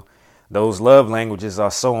 You know, those love languages are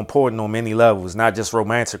so important on many levels, not just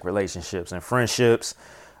romantic relationships and friendships,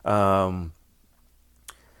 at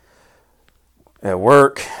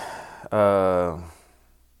work,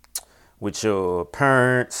 with your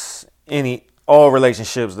parents, all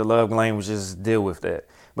relationships, the love languages deal with that.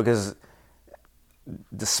 Because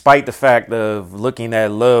despite the fact of looking at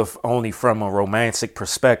love only from a romantic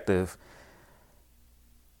perspective,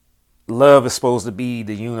 love is supposed to be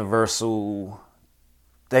the universal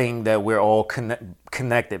thing that we're all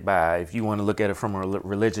connected by. If you want to look at it from a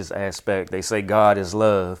religious aspect, they say God is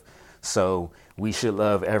love. So we should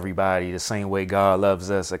love everybody the same way God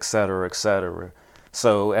loves us, etc., etc.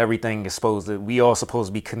 So everything is we all supposed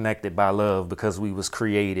to be connected by love because we was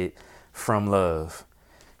created from love,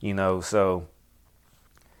 you know. So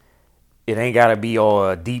it ain't got to be all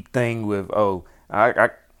a deep thing with,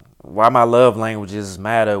 why my love languages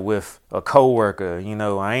matter with a coworker. You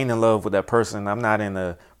know, I ain't in love with that person. I'm not in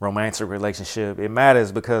a romantic relationship. It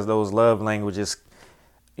matters because those love languages,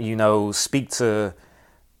 you know, speak to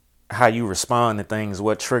how you respond to things,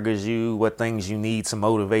 what triggers you, what things you need to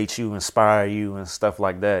motivate you, inspire you, and stuff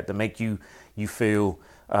like that to make you feel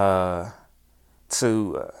I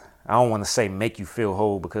don't want to say make you feel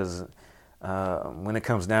whole because when it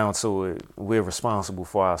comes down to it, we're responsible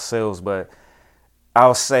for ourselves, but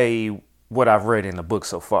I'll say what I've read in the book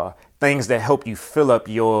so far. Things that help you fill up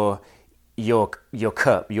your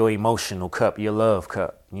cup, your emotional cup, your love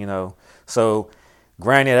cup, you know. So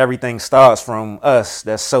granted, everything starts from us,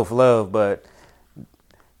 that's self-love, but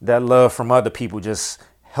that love from other people just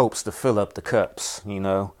helps to fill up the cups, you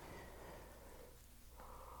know.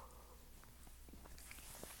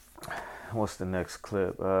 What's the next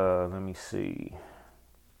clip? Let me see.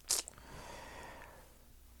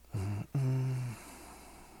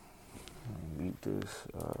 Read this.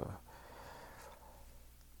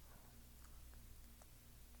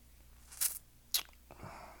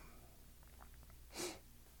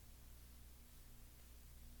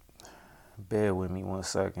 Bear with me 1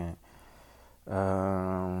 second.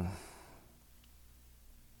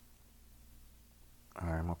 All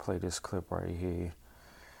right, I'm gonna play this clip right here.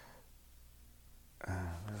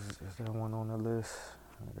 Is there one on the list?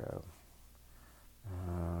 I got,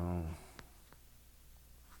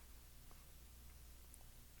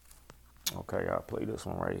 okay, I'll play this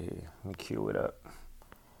one right here. Let me cue it up.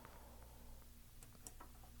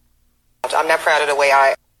 I'm not proud of the way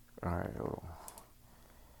I. All right,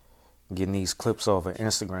 getting these clips off of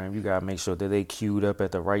Instagram, you gotta make sure that they queued up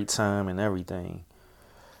at the right time and everything.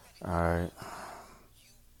 All right.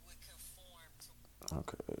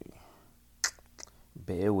 Okay.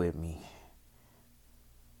 Bear with me.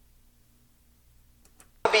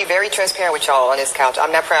 I'll be very transparent with y'all on this couch.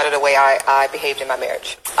 I'm not proud of the way I behaved in my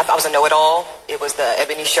marriage. I was a know-it-all. It was the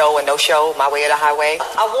Ebony show and no show, my way or the highway.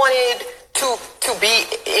 I wanted to be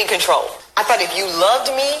in control. I thought if you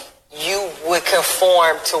loved me, you would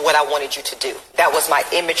conform to what I wanted you to do. That was my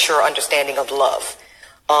immature understanding of love.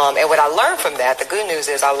 And what I learned from that, the good news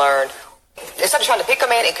is I learned, instead of trying to pick a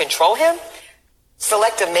man and control him,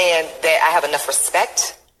 select a man that I have enough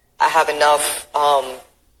respect, I have enough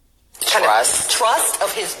trust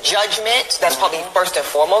of his judgment. That's probably first and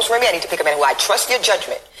foremost for me. I need to pick a man who I trust your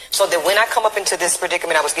judgment. So that when I come up into this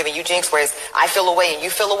predicament I was giving you, Jinx, whereas I feel away and you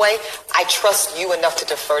feel away, I trust you enough to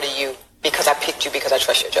defer to you because I picked you because I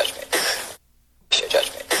trust your judgment. Your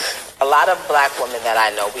judgment. A lot of black women that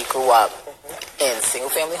I know, we grew up in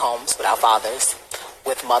single-family homes with our fathers,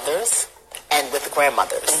 with mothers, and with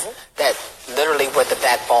grandmothers that literally were the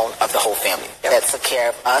backbone of the whole family. That took care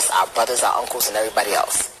of us, our brothers, our uncles, and everybody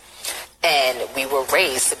else. And we were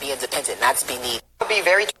raised to be independent, not to be needy. Be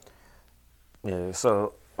very. Yeah,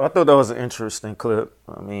 so I thought that was an interesting clip.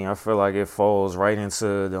 I mean, I feel like it falls right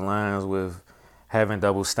into the lines with having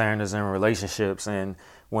double standards in relationships. And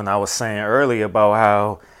when I was saying earlier about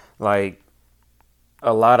how, like,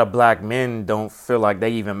 a lot of black men don't feel like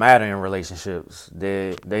they even matter in relationships.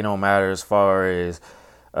 They don't matter as far as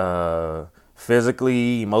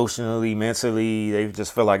physically, emotionally, mentally. They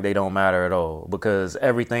just feel like they don't matter at all because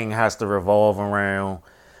everything has to revolve around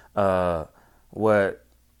what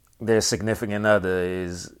their significant other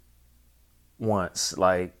is wants.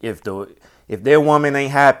 Like if their woman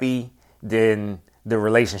ain't happy, then the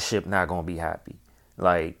relationship not gonna be happy.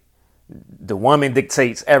 Like the woman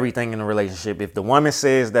dictates everything in the relationship. If the woman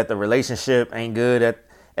says that the relationship ain't good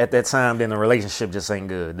at that time, then the relationship just ain't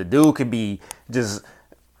good. The dude could be just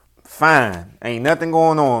fine, ain't nothing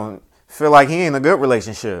going on, feel like he in a good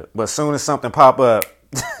relationship, but as soon as something pop up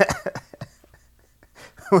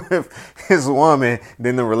with his woman,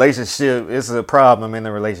 then the relationship is a problem in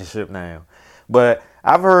the relationship now. But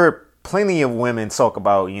I've heard plenty of women talk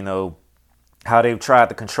about, you know, how they've tried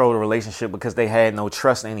to control the relationship because they had no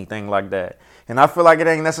trust in anything like that. And I feel like it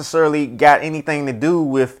ain't necessarily got anything to do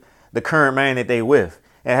with the current man that they with.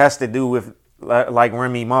 It has to do with, like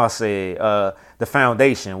Remy Ma said, the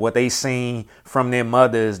foundation, what they seen from their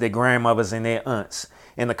mothers, their grandmothers, and their aunts,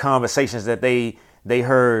 and the conversations that they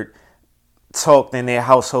heard talked in their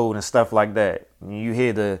household and stuff like that. You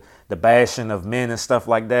hear the bashing of men and stuff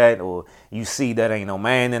like that, or you see that ain't no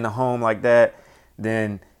man in the home like that,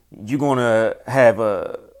 then you're going to have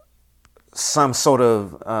some sort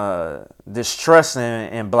of distrust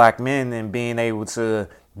in black men and being able to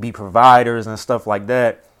be providers and stuff like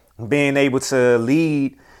that, being able to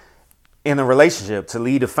lead in a relationship, to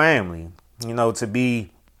lead a family, you know, to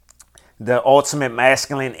be the ultimate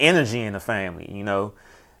masculine energy in the family. You know,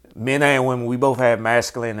 men and women, we both have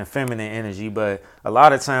masculine and feminine energy, but a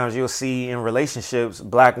lot of times you'll see in relationships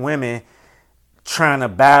black women trying to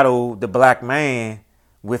battle the black man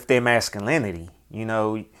with their masculinity. You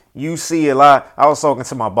know, you see a lot. I was talking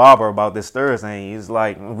to my barber about this Thursday. He's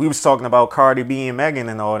like, we was talking about Cardi B and Megan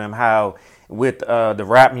and all them, how with the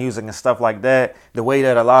rap music and stuff like that, the way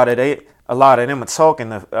that a lot of them are talking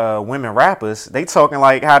to women rappers, they talking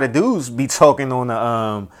like how the dudes be talking on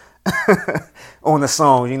the on the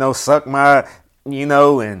song, you know, suck my, you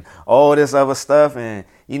know, and all this other stuff. And,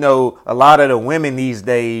 you know, a lot of the women these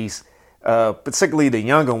days, particularly the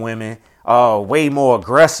younger women, are way more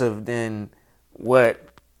aggressive than what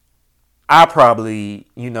I probably,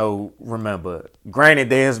 you know, remember. Granted,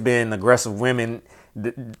 there's been aggressive women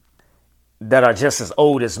that are just as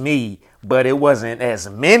old as me, but it wasn't as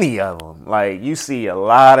many of them. Like, you see a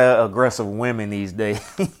lot of aggressive women these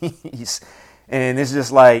days. And it's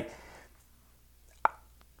just like,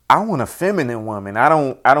 I want a feminine woman. I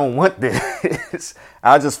don't want this.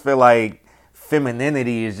 I just feel like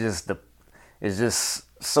femininity is just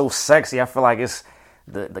so sexy. I feel like it's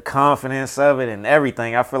the confidence of it and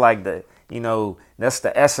everything. I feel like that's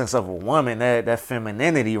the essence of a woman, that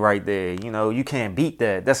femininity right there. You know, you can't beat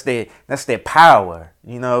that. That's their power,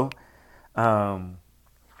 you know.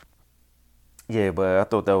 yeah, but I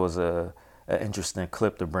thought that was an interesting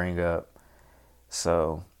clip to bring up.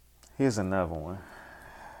 So here's another one.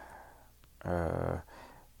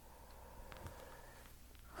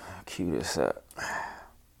 Cue this up.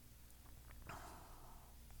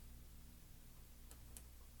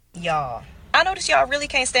 Y'all, I notice y'all really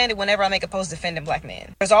can't stand it whenever I make a post defending black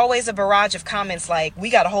men. There's always a barrage of comments like, we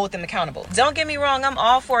gotta hold them accountable. Don't get me wrong, I'm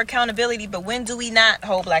all for accountability, but when do we not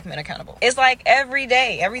hold black men accountable? It's like every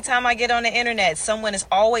day, every time I get on the internet, someone is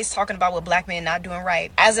always talking about what black men not doing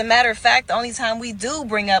right. As a matter of fact, the only time we do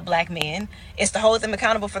bring up black men is to hold them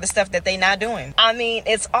accountable for the stuff that they not doing. I mean,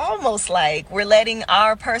 it's almost like we're letting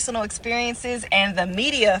our personal experiences and the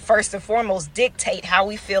media, first and foremost, dictate how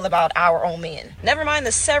we feel about our own men. Never mind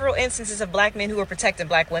the several instances of black men who are protecting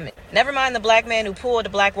black women. Never mind the black man who pulled a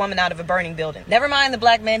black woman out of a burning building. Never mind the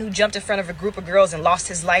black man who jumped in front of a group of girls and lost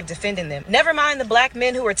his life defending them. Never mind the black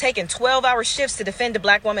men who are taking 12-hour shifts to defend a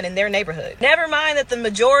black woman in their neighborhood. Never mind that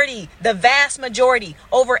the vast majority,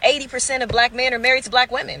 over 80% of black men are married to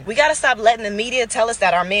black women. We gotta stop letting the media tell us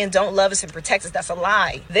that our men don't love us and protect us. That's a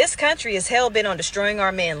lie. This country is hell-bent on destroying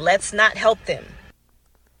our men. Let's not help them.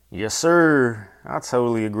 Yes, sir. I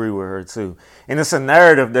totally agree with her too. And it's a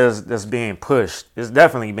narrative that's being pushed. It's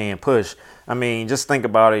definitely being pushed. I mean, just think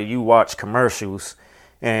about it. You watch commercials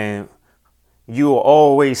and you will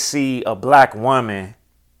always see a black woman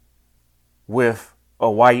with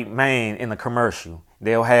a white man in the commercial.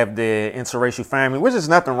 They'll have the interracial family, which is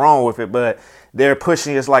nothing wrong with it, but they're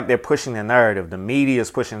pushing the narrative. The media is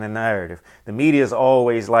pushing the narrative. The media is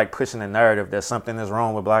always like pushing the narrative that something is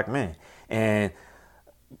wrong with black men. And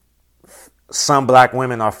some black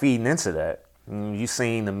women are feeding into that. You've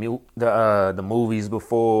seen the movies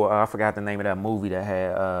before. I forgot the name of that movie that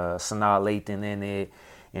had Sanaa Lathan in it,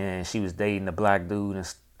 and she was dating the black dude,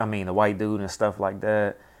 the white dude and stuff like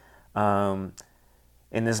that. And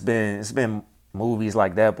it's been movies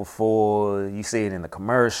like that before. You see it in the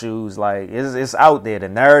commercials. Like it's out there. The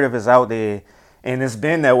narrative is out there, and it's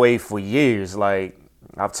been that way for years. Like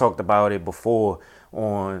I've talked about it before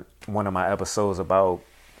on one of my episodes about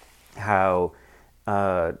how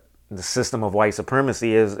the system of white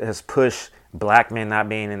supremacy has pushed black men not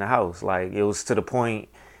being in the house. Like it was to the point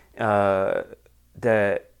that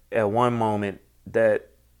at one moment that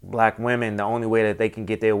black women, the only way that they can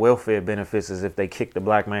get their welfare benefits is if they kick the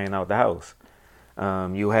black man out the house.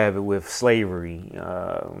 You have it with slavery.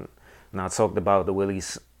 And I talked about the Willie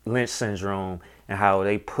Lynch syndrome and how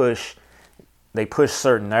they push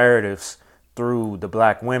certain narratives through the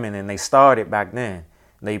black women, and they started back then.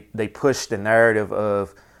 They pushed the narrative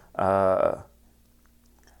of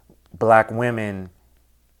black women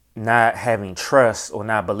not having trust or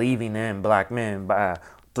not believing in black men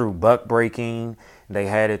through buck breaking. They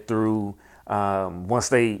had it through once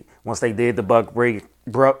they did the buck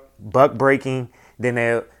breaking, then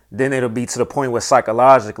it'll be to the point where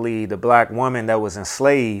psychologically the black woman that was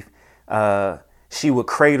enslaved, she would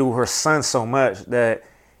cradle her son so much that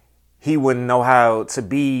he wouldn't know how to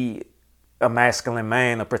be a masculine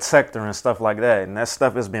man, a protector and stuff like that. And that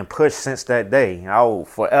stuff has been pushed since that day. I will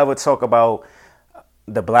forever talk about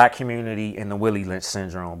the black community and the Willie Lynch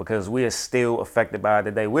syndrome because we are still affected by it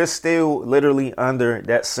today. We're still literally under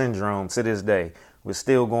that syndrome to this day. We're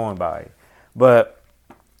still going by it. But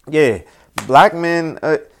yeah, black men,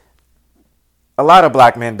 a lot of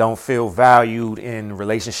black men don't feel valued in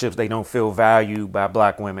relationships. They don't feel valued by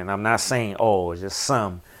black women. I'm not saying all, it's just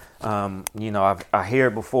some. I hear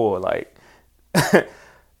it before, like, I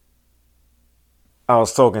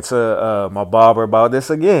was talking to my barber about this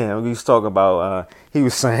again. We was talking about, he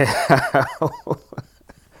was saying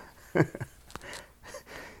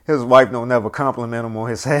his wife don't never compliment him on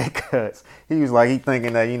his haircuts. He was like, he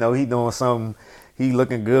thinking that, he doing something, he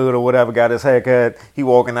looking good or whatever, got his haircut. He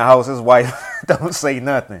walk in the house, his wife don't say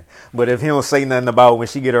nothing. But if he don't say nothing about when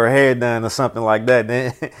she get her hair done or something like that,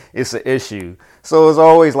 then it's an issue. So it's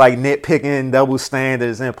always like nitpicking, double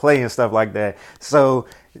standards in play and stuff like that. So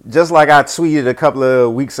just like I tweeted a couple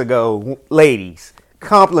of weeks ago, ladies,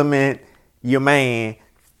 compliment your man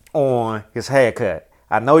on his haircut.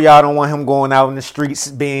 I know y'all don't want him going out in the streets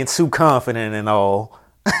being too confident and all.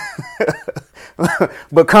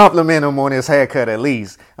 But compliment him on his haircut at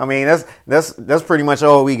least. I mean, that's pretty much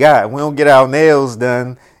all we got. We don't get our nails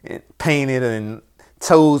done, painted and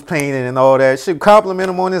toes painted and all that. Should compliment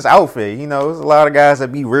him on his outfit. There's a lot of guys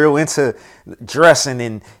that be real into dressing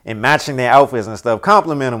and matching their outfits and stuff.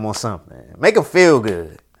 Compliment him on something. Make him feel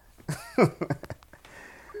good.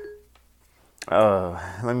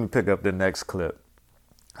 Let me pick up the next clip.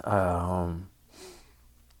 Let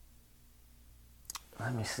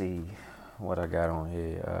me see what I got on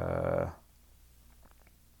here.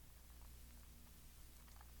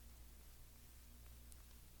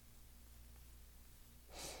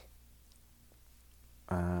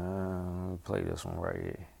 play this one right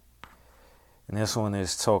here. And this one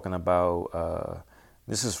is talking about,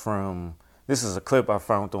 this is a clip I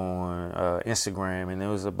found on Instagram, and it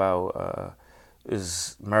was about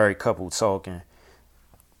this married couple talking,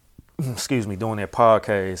 doing their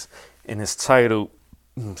podcast, and it's titled,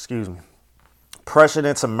 Pressured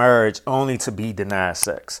into Marriage Only to be Denied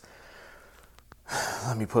Sex.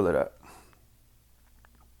 Let me pull it up.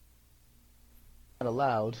 Not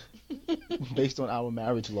allowed, based on our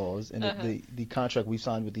marriage laws and the contract we've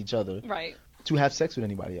signed with each other, right, to have sex with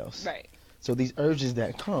anybody else. Right. So these urges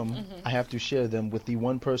that come, I have to share them with the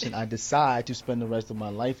one person I decide to spend the rest of my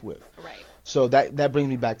life with. Right. So that brings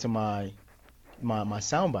me back to my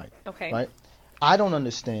soundbite. Okay. Right. I don't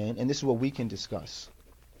understand, and this is what we can discuss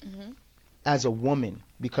as a woman,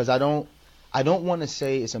 because I don't want to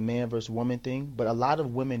say it's a man versus woman thing, but a lot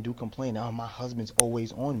of women do complain, oh, my husband's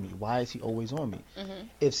always on me. Why is he always on me?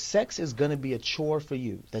 If sex is going to be a chore for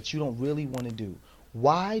you that you don't really want to do,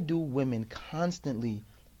 why do women constantly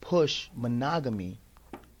push monogamy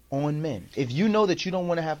on men? If you know that you don't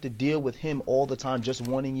want to have to deal with him all the time just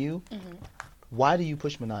wanting you, why do you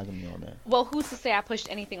push monogamy on men? Well, who's to say I pushed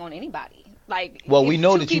anything on anybody? Like, well, we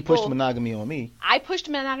know that you pushed monogamy on me. I pushed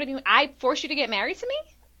monogamy. I forced you to get married to me?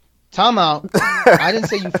 Time out. I didn't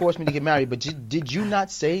say you forced me to get married, but did you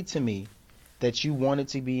not say to me that you wanted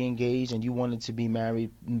to be engaged and you wanted to be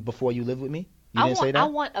married before you lived with me? You didn't say that? I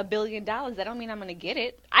want $1 billion. That don't mean I'm going to get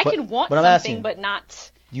it. I can want something, but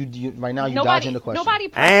not... You right now you're dodging the question. Nobody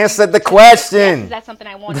answered the question. Yes, is that something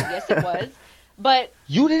I wanted? Yes, it was. But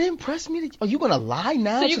you didn't press me. Are you gonna lie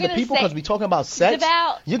now to the people because we talking about sex?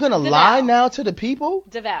 DeVal, you're gonna lie now to the people?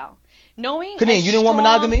 DeVal, knowing you didn't want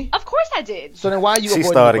monogamy? Of course I did. So then why are you? She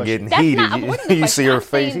started getting heated. You see her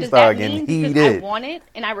face. She started getting heated. I wanted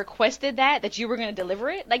and I requested that you were gonna deliver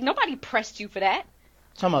it. Like nobody pressed you for that.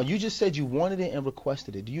 Time out. You just said you wanted it and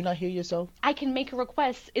requested it. Do you not hear yourself? I can make a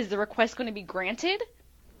request. Is the request going to be granted?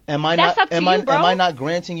 Am I not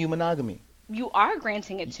granting you monogamy? You are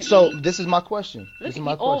granting it to me. So this is my question. Look at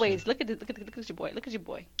your boy. Look at your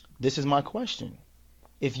boy. This is my question.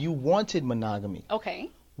 If you wanted monogamy, okay,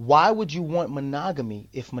 why would you want monogamy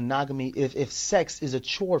if sex is a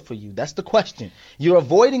chore for you? That's the question. You're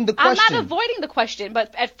avoiding the question. I'm not avoiding the question,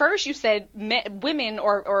 but at first you said women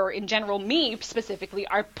or in general me specifically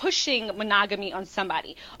are pushing monogamy on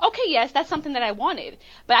somebody. Okay, yes, that's something that I wanted,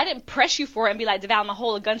 but I didn't press you for it and be like, DeVal, I'm gonna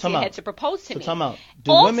hold a gun to your head to propose to me. Time out.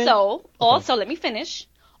 Also, let me finish.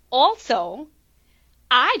 Also,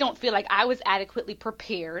 I don't feel like I was adequately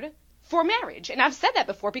prepared for marriage. And I've said that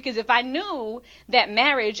before, because if I knew that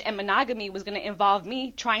marriage and monogamy was going to involve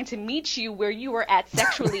me trying to meet you where you were at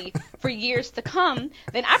sexually for years to come,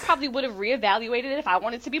 then I probably would have reevaluated it if I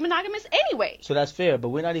wanted to be monogamous anyway. So that's fair, but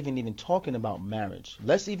we're not even talking about marriage.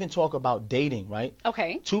 Let's even talk about dating, right?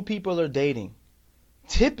 Okay. Two people are dating.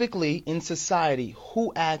 Typically in society,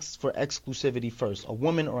 who asks for exclusivity first, a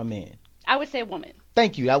woman or a man? I would say a woman.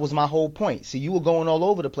 Thank you. That was my whole point. See, you were going all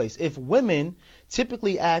over the place. If women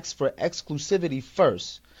typically ask for exclusivity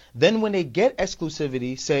first, then when they get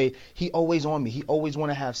exclusivity, say, he always on me, he always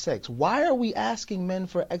want to have sex. Why are we asking men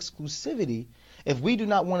for exclusivity if we do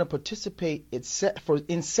not want to participate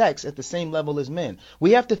in sex at the same level as men?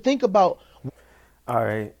 We have to think about... All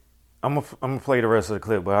right. I'm gonna play the rest of the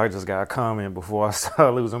clip, but I just got a comment before I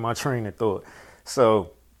start losing my train of thought.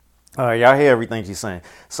 So, all right, y'all hear everything she's saying.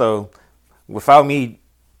 So... without me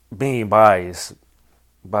being biased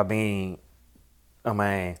by being a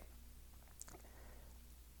man.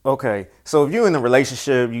 Okay, so if you're in a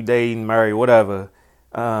relationship, you dating, married, whatever,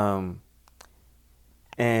 and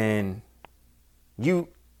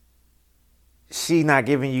she not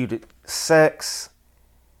giving you the sex,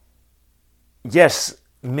 yes,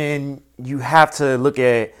 men, you have to look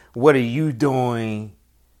at what are you doing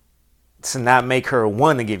to not make her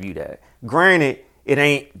want to give you that. Granted,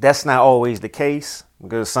 that's not always the case,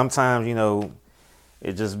 because sometimes,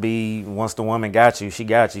 it just be once the woman got you, she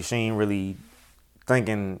got you. She ain't really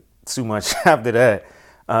thinking too much after that,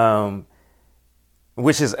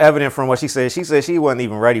 which is evident from what she said. She said she wasn't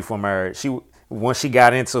even ready for marriage once she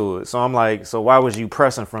got into it. So I'm like, so why was you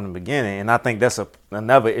pressing from the beginning? And I think that's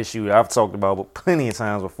another issue that I've talked about plenty of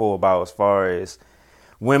times before, about as far as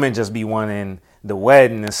women just be wanting the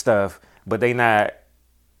wedding and stuff, but they not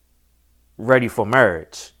ready for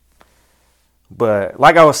marriage. But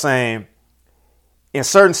like I was saying, in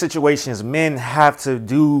certain situations, men have to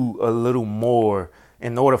do a little more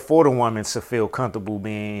in order for the woman to feel comfortable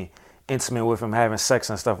being intimate with him, having sex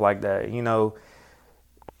and stuff like that. You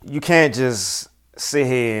can't just sit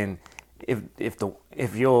here and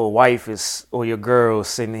if your wife is or your girl is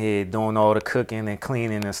sitting here doing all the cooking and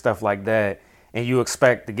cleaning and stuff like that, and you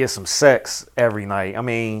expect to get some sex every night. I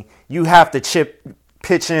mean, you have to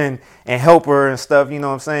pitch in and help her and stuff, you know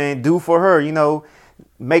what I'm saying? Do for her, you know,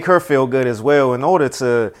 make her feel good as well in order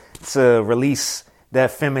to release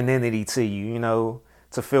that femininity to you, you know,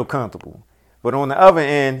 to feel comfortable. But on the other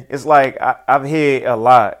end, it's like I've heard a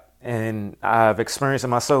lot and I've experienced it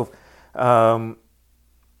myself. The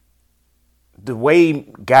way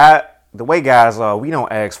guys are, we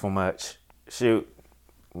don't ask for much. Shoot,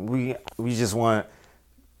 we just want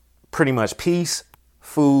pretty much peace,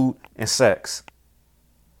 food, and sex.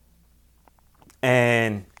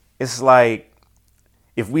 And it's like,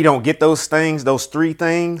 if we don't get those things, those three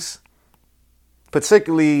things,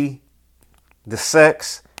 particularly the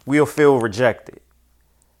sex, we'll feel rejected.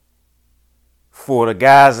 For the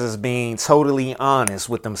guys as being totally honest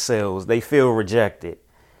with themselves, they feel rejected.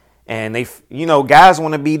 And they, you know, guys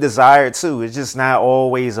want to be desired too. It's just not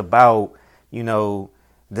always about, you know,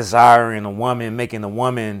 desiring a woman, making a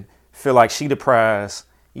woman feel like she the prize.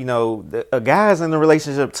 You know, a guy's in a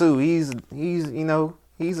relationship too. He's you know,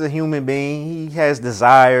 he's a human being. He has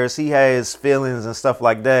desires. He has feelings and stuff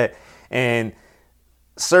like that. And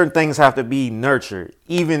certain things have to be nurtured,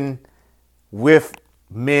 even with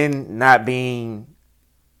men not being,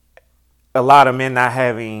 a lot of men not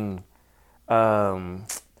having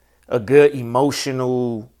a good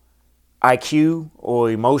emotional IQ or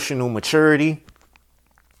emotional maturity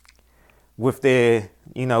with their,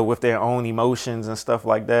 you know, with their own emotions and stuff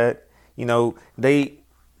like that. You know,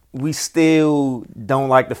 we still don't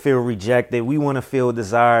like to feel rejected. We want to feel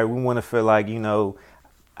desired. We want to feel like, you know,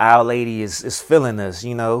 our lady is feeling us,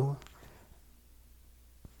 you know.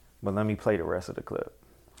 But let me play the rest of the clip.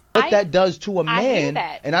 What that does to a I hear man,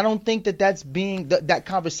 that. and I don't think that's being that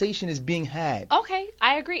conversation is being had. Okay,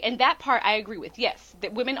 I agree. And that part I agree with. Yes,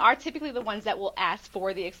 that women are typically the ones that will ask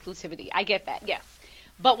for the exclusivity. I get that. Yes.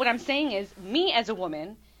 But what I'm saying is, me as a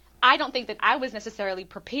woman, I don't think that I was necessarily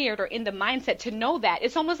prepared or in the mindset to know that.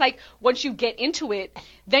 It's almost like once you get into it,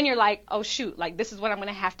 then you're like, oh shoot, like this is what I'm going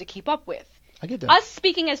to have to keep up with. I get that. Us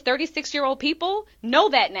speaking as 36-year-old people know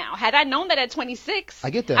that now. Had I known that at 26, I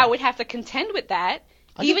get that. I would have to contend with that.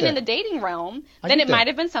 Even in the dating realm, then it might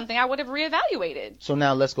have been something I would have reevaluated. So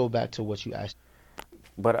now let's go back to what you asked.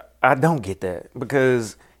 But I don't get that,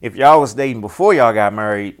 because if y'all was dating before y'all got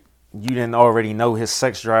married, you didn't already know his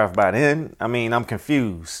sex drive by then. I mean, I'm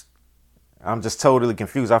confused. I'm just totally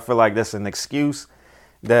confused. I feel like that's an excuse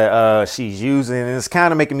that she's using, and it's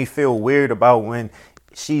kind of making me feel weird about when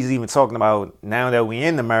she's even talking about now that we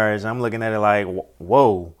in the marriage. I'm looking at it like,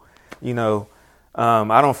 whoa, you know.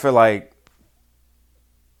 I don't feel like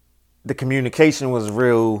the communication was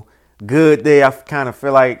real good there. I kind of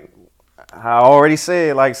feel like, I already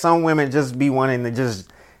said, like some women just be wanting to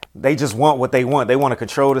they just want what they want. They want to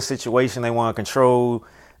control the situation. They want to control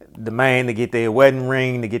the man to get their wedding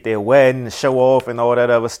ring, to get their wedding, to show off and all that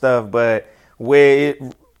other stuff. But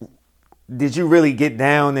did you really get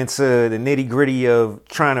down into the nitty gritty of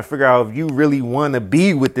trying to figure out if you really want to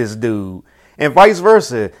be with this dude? And vice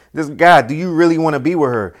versa. This guy, do you really want to be with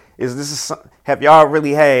her? Have y'all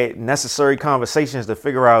really had necessary conversations to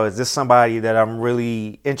figure out, is this somebody that I'm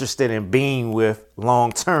really interested in being with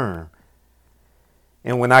long term?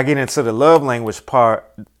 And when I get into the love language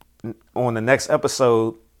part on the next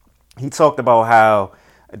episode, he talked about how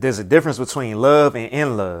there's a difference between love and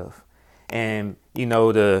in love. And, you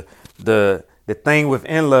know, the thing with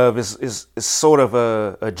in love is sort of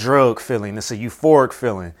a drug feeling. It's a euphoric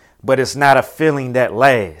feeling, but it's not a feeling that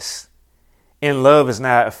lasts. In love is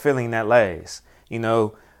not a feeling that lasts. You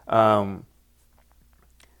know,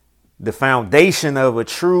 the foundation of a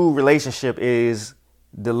true relationship is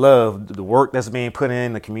the love, the work that's being put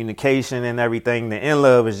in, the communication and everything. The in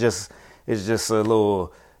love is just a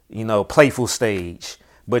little, you know, playful stage.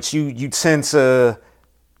 But you tend to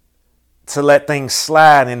let things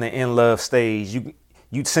slide in the in love stage.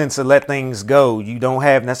 You tend to let things go. You don't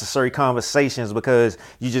have necessary conversations because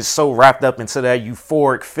you're just so wrapped up into that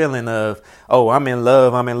euphoric feeling of, oh, I'm in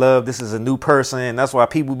love. This is a new person. And that's why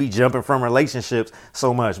people be jumping from relationships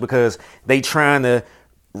so much, because they trying to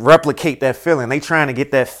replicate that feeling. They trying to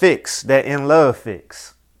get that fix, that in love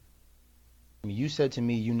fix. You said to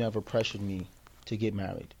me you never pressured me to get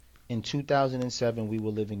married. In 2007, we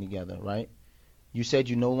were living together, right? You said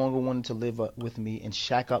you no longer wanted to live with me and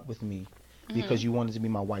shack up with me because you wanted to be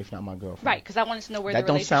my wife, not my girlfriend. Right, because I wanted to know where the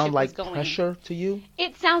relationship was going. That don't sound like pressure to you?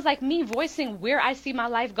 It sounds like me voicing where I see my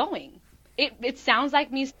life going. It sounds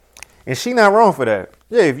like me. And she not wrong for that.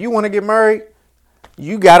 Yeah, if you want to get married,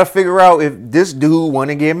 you got to figure out if this dude want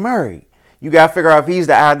to get married. You got to figure out if he's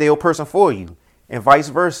the ideal person for you, and vice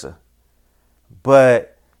versa.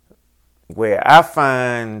 But where I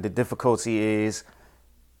find the difficulty is,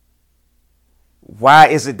 why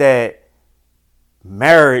is it that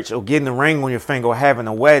marriage or getting a ring on your finger or having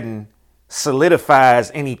a wedding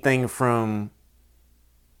solidifies anything from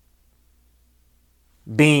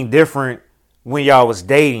being different when y'all was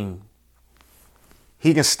dating?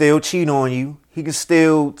 He can still cheat on you. He can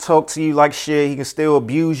still talk to you like shit. He can still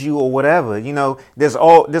abuse you or whatever. You know, there's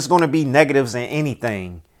going to be negatives in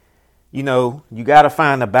anything. You know, you got to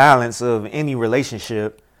find a balance of any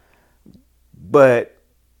relationship. But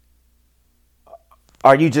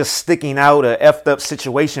are you just sticking out a effed up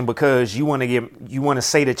situation because you want to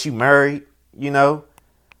say that you married, you know?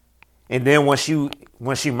 And then once you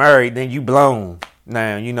married, then you blown.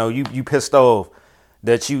 Now, you know, you pissed off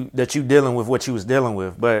that you dealing with what you was dealing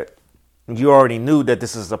with, but you already knew that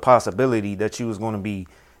this is a possibility that you was going to be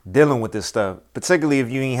dealing with this stuff, particularly if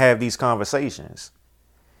you ain't have these conversations.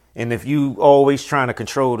 And if you always trying to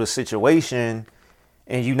control the situation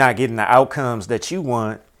and you not getting the outcomes that you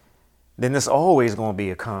want, then there's always going to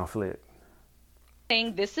be a conflict.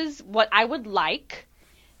 Saying this is what I would like.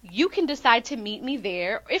 You can decide to meet me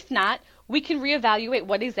there. If not, we can reevaluate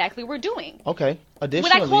what exactly we're doing. Okay.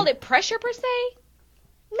 Additionally, would I call it pressure per se?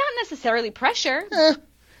 Not necessarily pressure.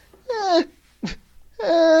 It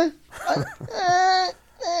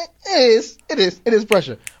is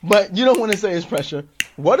pressure. But you don't want to say it's pressure.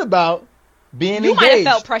 What about being engaged? You might have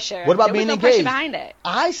felt pressure. What about there being was no engaged? Pressure behind it.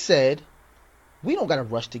 I said, we don't got to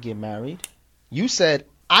rush to get married. You said,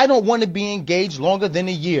 I don't want to be engaged longer than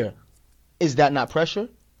a year. Is that not pressure?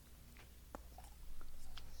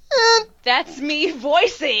 That's me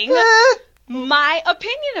voicing my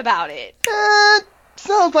opinion about it.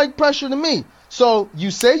 Sounds like pressure to me. So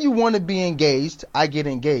you say you want to be engaged, I get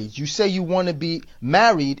engaged. You say you want to be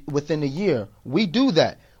married within a year. We do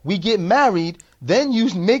that. We get married, then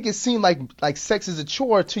you make it seem like sex is a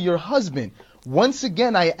chore to your husband. Once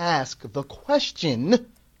again, I ask the question,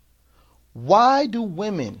 why do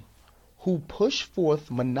women who push forth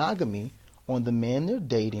monogamy on the man they're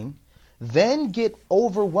dating then get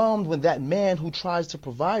overwhelmed when that man who tries to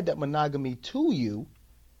provide that monogamy to you?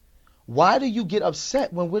 Why do you get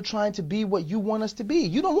upset when we're trying to be what you want us to be?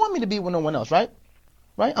 You don't want me to be with no one else, right?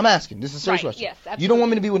 Right? I'm asking. This is a serious question. Yes, absolutely. You don't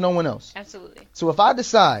want me to be with no one else. Absolutely. So if I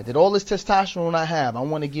decide that all this testosterone I have, I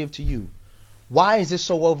want to give to you, why is this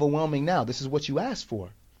so overwhelming now? This is what you asked for.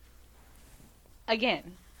 Again,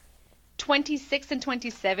 26 and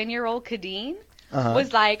 27-year-old Kadeen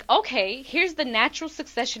was like, okay, here's the natural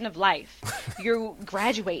succession of life. You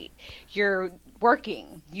graduate, you're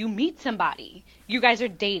working, you meet somebody, you guys are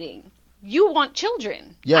dating. You want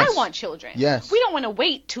children. Yes. I want children. Yes. We don't want to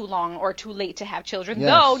wait too long or too late to have children.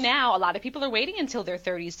 Yes. Though now a lot of people are waiting until their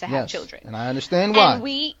 30s to have children. And I understand why.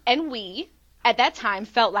 And we at that time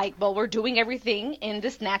felt like, well, we're doing everything in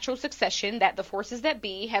this natural succession that the forces that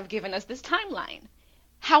be have given us this timeline.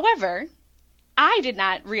 However, I did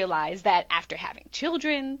not realize that after having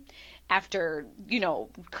children, after,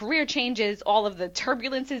 career changes, all of the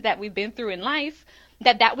turbulences that we've been through in life,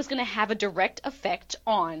 that was going to have a direct effect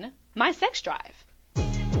on my sex drive.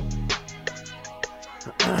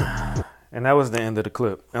 And that was the end of the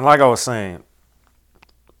clip. And like I was saying,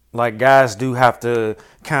 like, guys do have to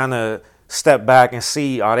kind of step back and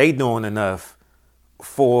see, are they doing enough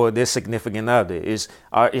for their significant other? Is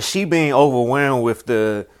she being overwhelmed with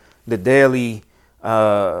the daily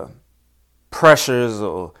pressures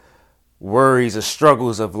or worries or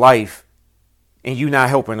struggles of life, and you not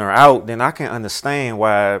helping her out? Then I can understand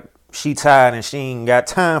why she tired and she ain't got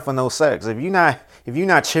time for no sex. If you're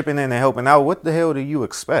not chipping in and helping out, what the hell do you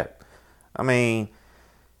expect? I mean,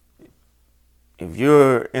 if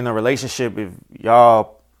you're in a relationship, if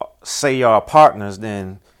y'all say y'all partners,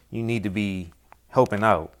 then you need to be helping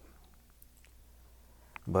out.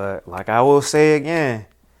 But like I will say again,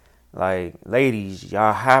 like, ladies,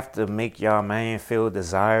 y'all have to make y'all man feel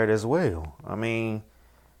desired as well. I mean,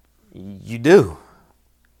 you do.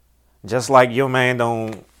 Just like if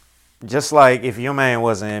your man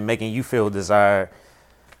wasn't making you feel desired,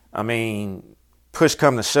 I mean, push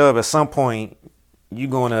come to shove, at some point, you're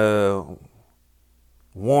going to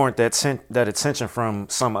warrant that attention from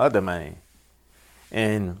some other man,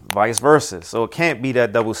 and vice versa. So it can't be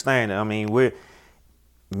that double standard. I mean,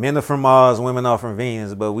 men are from Mars, women are from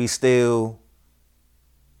Venus, but we still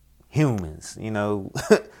humans,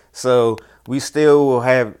 So we still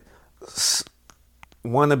will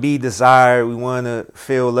want to be desired. We want to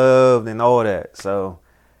feel loved and all that. So,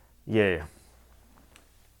 yeah.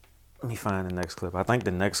 Let me find the next clip. I think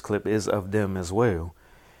the next clip is of them as well.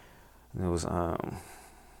 It was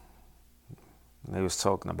they was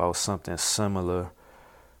talking about something similar.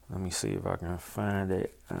 Let me see if I can find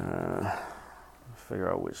it.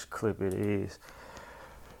 Figure out which clip it is.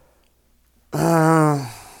 I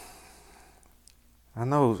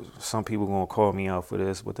know some people gonna call me out for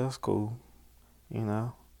this, but that's cool. You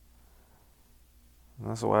know,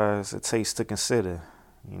 that's why it's a taste to consider.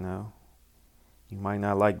 You know, you might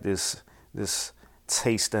not like this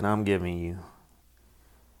taste that I'm giving you,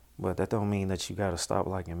 but that don't mean that you gotta stop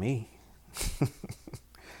liking me.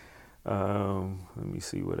 Let me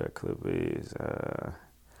see what that clip is. What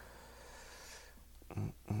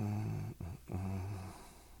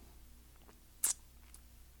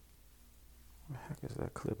the heck is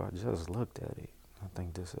that clip? I just looked at it. I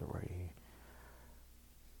think this is right here.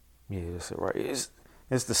 Yeah, this is right.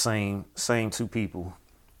 It's the same two people.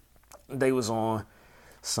 They was on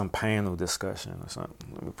some panel discussion or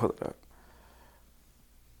something. Let me pull it up.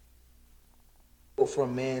 For a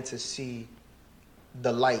man to see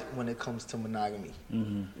the light when it comes to monogamy.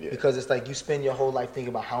 Yeah. Because it's like you spend your whole life thinking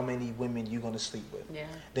about how many women you're going to sleep with. Yeah.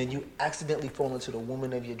 Then you accidentally fall into the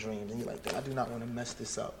woman of your dreams and you're like, damn, I do not want to mess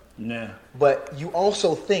this up. Yeah. But you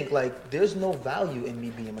also think like there's no value in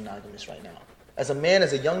me being monogamous right now. As a man,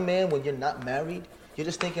 as a young man, when you're not married, you're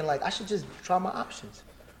just thinking like I should just try my options.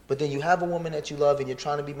 But then you have a woman that you love and you're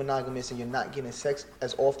trying to be monogamous and you're not getting sex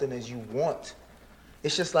as often as you want.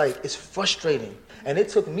 It's just like, it's frustrating. And it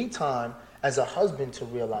took me time as a husband to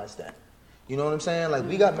realize that. You know what I'm saying? Like,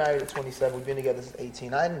 we got married at 27. We've been together since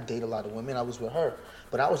 18. I didn't date a lot of women. I was with her.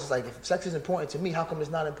 But I was just like, if sex is important to me, how come it's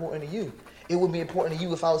not important to you? It would be important to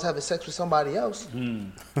you if I was having sex with somebody else.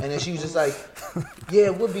 And then she was just like, yeah,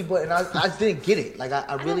 it would be. But and I just didn't get it. Like,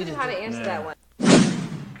 I really don't know how to answer that one.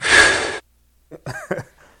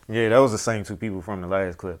 Yeah, that was the same two people from the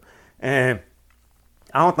last clip. And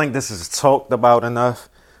I don't think this is talked about enough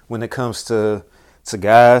when it comes to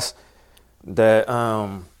guys. That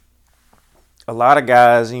a lot of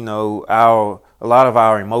guys, you know, a lot of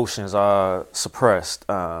our emotions are suppressed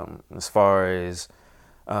as far as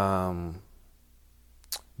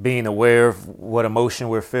being aware of what emotion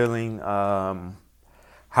we're feeling, how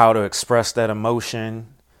to express that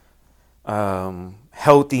emotion,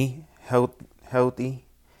 healthy,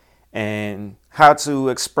 and how to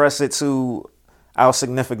express it to our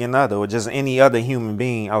significant other or just any other human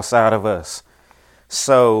being outside of us.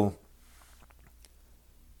 So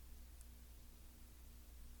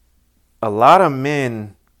a lot of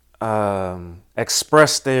men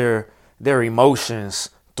express their emotions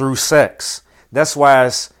through sex. That's why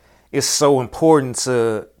it's so important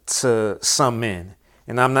to some men.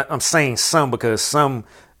 And I'm saying some because some,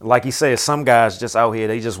 like you said, some guys just out here,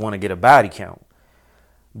 they just want to get a body count.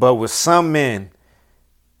 But with some men,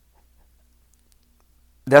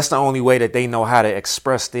 that's the only way that they know how to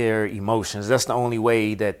express their emotions. That's the only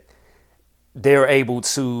way that they're able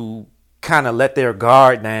to kind of let their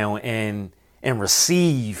guard down and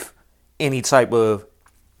receive any type of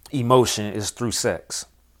emotion is through sex.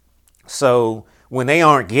 So when they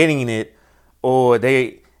aren't getting it or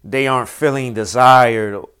they aren't feeling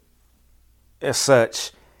desired as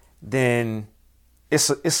such, then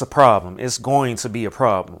it's a problem. It's going to be a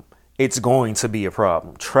problem. It's going to be a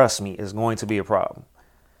problem. Trust me, it's going to be a problem.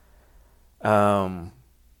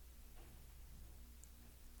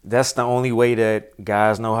 That's the only way that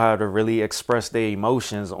guys know how to really express their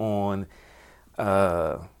emotions on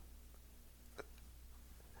a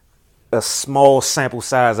small sample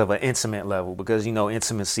size of an intimate level, because, you know,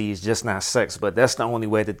 intimacy is just not sex, but that's the only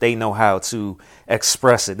way that they know how to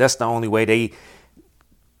express it. That's the only way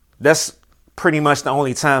that's pretty much the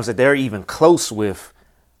only times that they're even close with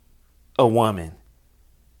a woman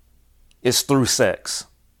is through sex.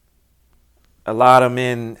 A lot of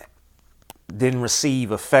men didn't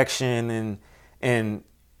receive affection and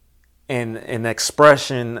an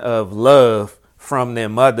expression of love from their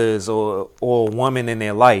mothers or a woman in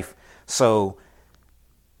their life. So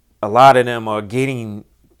a lot of them are getting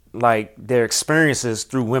like their experiences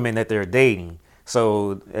through women that they're dating.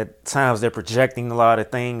 So at times they're projecting a lot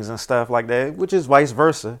of things and stuff like that, which is vice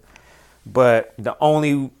versa. But the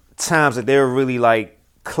only times that they're really like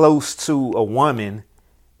close to a woman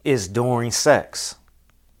is during sex.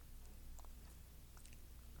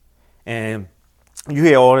 And you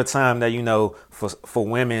hear all the time that, you know, for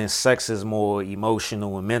women, sex is more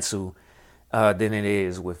emotional and mental than it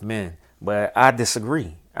is with men. But I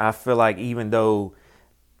disagree. I feel like even though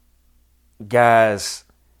guys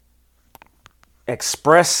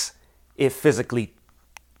express it physically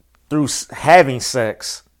through having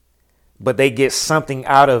sex, but they get something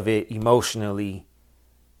out of it emotionally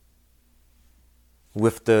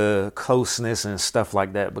with the closeness and stuff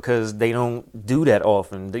like that, because they don't do that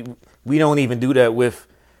often. We don't even do that with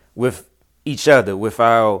each other.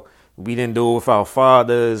 We didn't do it with our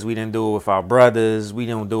fathers. We didn't do it with our brothers. We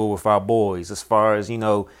don't do it with our boys. As far as,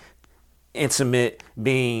 intimate,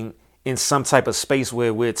 being in some type of space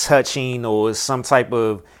where we're touching or some type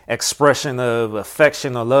of expression of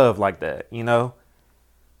affection or love like that,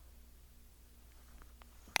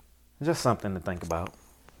 Just something to think about.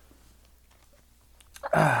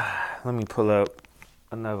 Let me pull up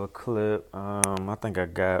another clip. I think I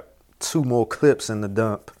got 2 more clips in the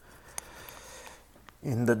dump.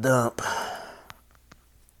 Let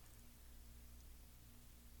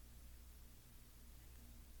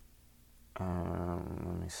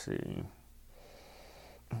me see.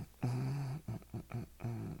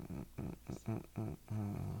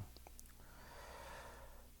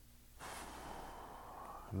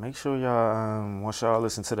 Make sure y'all, once y'all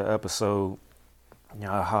listen to the episode,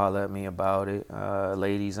 y'all holler at me about it.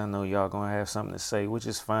 Ladies, I know y'all gonna have something to say, which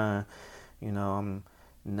is fine. I'm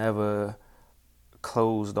never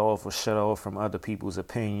closed off or shut off from other people's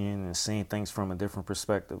opinion and seeing things from a different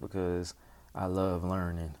perspective because I love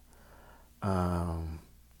learning. All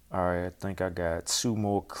right, I think I got 2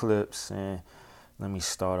 more clips, and let me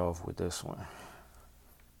start off with this one.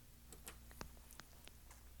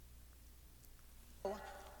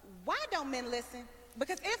 Why don't men listen?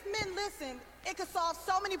 Because if men listen, it could solve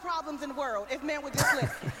so many problems in the world if men would just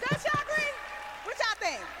listen. Don't y'all agree? What y'all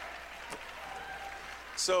think?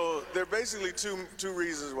 So there are basically two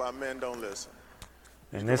reasons why men don't listen.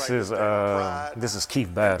 And this is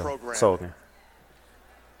Keith Battle talking.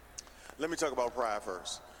 Let me talk about pride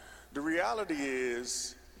first. The reality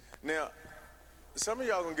is, now, some of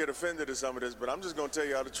y'all gonna get offended at some of this, but I'm just gonna tell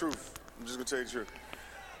y'all the truth. I'm just gonna tell you the truth.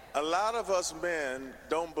 A lot of us men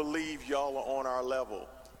don't believe y'all are on our level.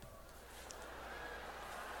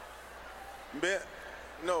 There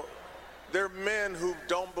are men who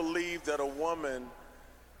don't believe that a woman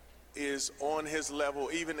is on his level,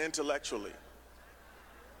 even intellectually.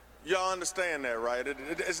 Y'all understand that, right?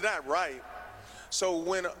 It's not right. So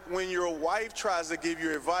when your wife tries to give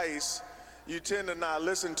you advice, you tend to not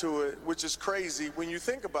listen to it, which is crazy. When you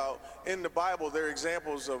think about, in the Bible, there are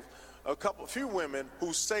examples of few women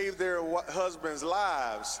who saved their husbands'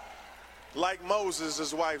 lives, like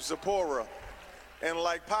Moses' wife, Zipporah, and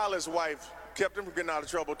like Pilate's wife, kept him from getting out of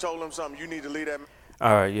trouble, told him something, you need to leave that.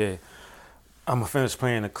 All right, yeah. I'm going to finish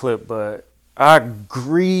playing the clip, but I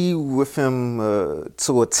agree with him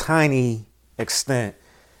to a tiny extent.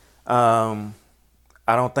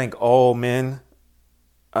 I don't think all men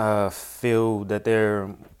feel that they're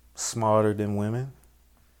smarter than women,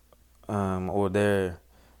 or that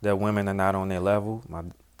women are not on their level.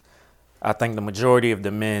 I think the majority of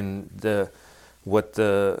the men, what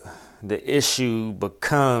the issue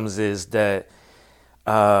becomes is that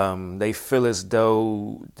they feel as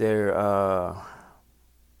though their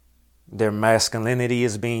masculinity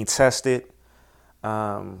is being tested.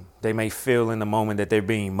 They may feel in the moment that they're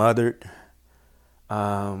being mothered.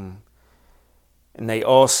 And they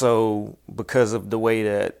also, because of the way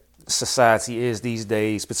that society is these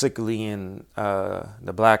days, particularly in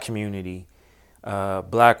the black community,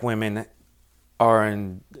 black women are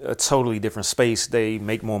in a totally different space. They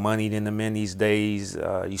make more money than the men these days.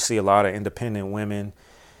 You see a lot of independent women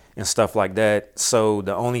and stuff like that. So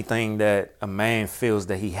the only thing that a man feels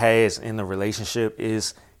that he has in the relationship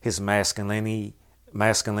is his masculinity.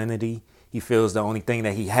 He feels the only thing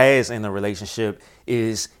that he has in the relationship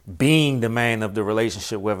is being the man of the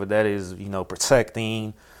relationship, whether that is,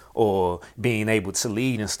 protecting or being able to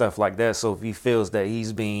lead and stuff like that. So if he feels that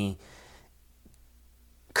he's being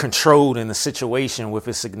controlled in a situation with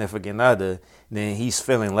his significant other, then he's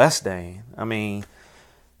feeling less than. I mean,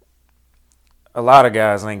 a lot of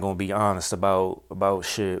guys ain't gonna be honest about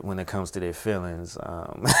shit when it comes to their feelings.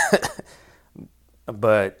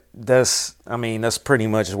 But that's pretty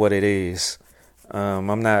much what it is. I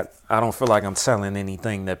don't feel like I'm telling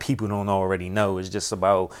anything that people don't already know. It's just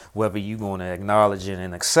about whether you're going to acknowledge it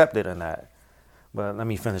and accept it or not. But let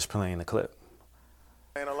me finish playing the clip.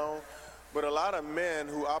 Alone, but a lot of men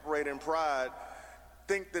who operate in pride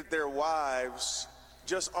think that their wives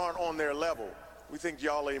just aren't on their level. We think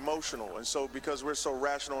y'all are emotional, and so because we're so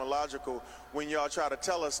rational and logical, when y'all try to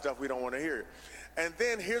tell us stuff, we don't want to hear it. And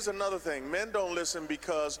then here's another thing: men don't listen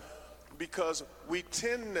because we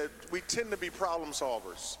tend to be problem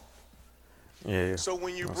solvers. Yeah. So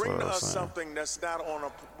when you bring to us something that's not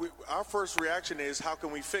on our first reaction is, how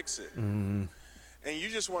can we fix it? Mm-hmm. And you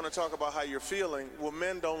just want to talk about how you're feeling. Well,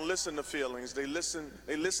 men don't listen to feelings. They listen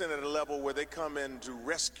at a level where they come in to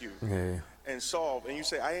rescue and solve. And you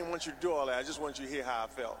say, I didn't want you to do all that. I just want you to hear how I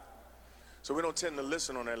felt. So we don't tend to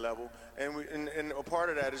listen on that level. And a part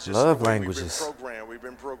of that is just Love the way languages. We've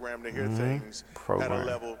been programmed to hear things at a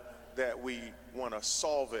level that we want to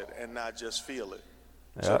solve it and not just feel it.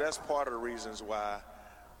 Yep. So that's part of the reasons why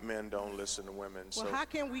men don't listen to women. Well, so how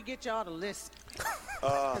can we get y'all to listen?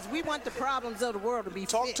 Because we want the problems of the world to be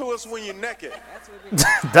talk fixed. to us when you're naked. That's what we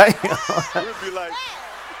Damn. We'll be like,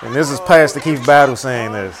 And this is Pastor Keith Battle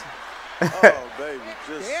saying this. oh, baby,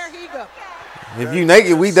 just. There he go. If you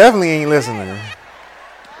naked, we definitely ain't listening.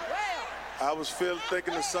 I was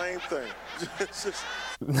thinking the same thing.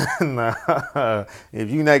 Nah. If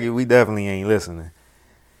you naked, we definitely ain't listening.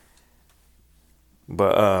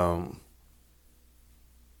 But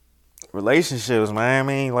relationships, man. I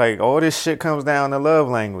mean, like all this shit comes down to love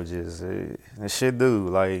languages. It shit do.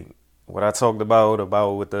 Like what I talked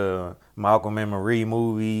about with the Malcolm and Marie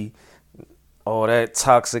movie, all that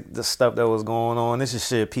toxic the stuff that was going on. This is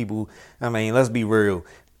shit people. I mean, let's be real.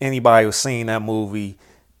 Anybody who's seen that movie,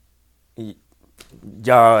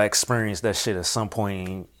 y'all experienced that shit at some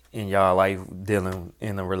point in y'all life dealing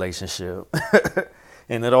in a relationship.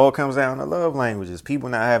 And it all comes down to love languages. People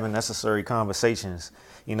not having necessary conversations.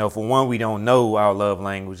 You know, for one, we don't know our love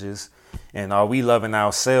languages. And are we loving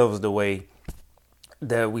ourselves the way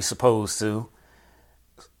that we supposed to?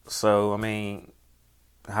 So, I mean,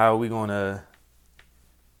 how are we going to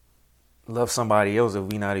love somebody else if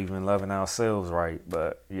we not even loving ourselves right?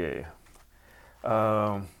 But, yeah.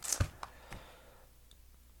 I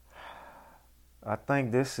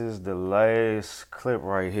think this is the last clip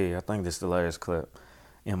right here. I think this is the last clip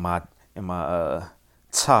in my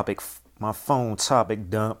topic, my phone topic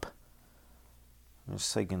dump. I'm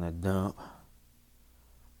just taking a dump.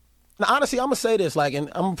 Now, honestly, I'm gonna say this, like,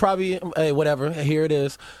 and I'm probably, hey, whatever. Here it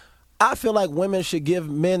is. I feel like women should give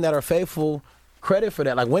men that are faithful credit for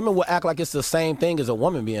that. Like, women will act like it's the same thing as a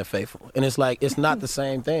woman being faithful, and it's like it's not the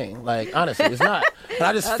same thing. Like, honestly, it's not. And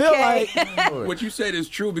I just feel like what you said is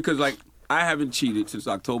true because, like, I haven't cheated since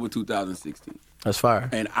October 2016. That's fire.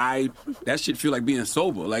 And that shit feel like being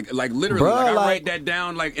sober. Like literally, Bruh, I write that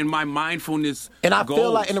down like in my mindfulness And I goals.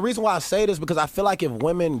 feel like, and the reason why I say this because I feel like if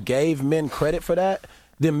women gave men credit for that,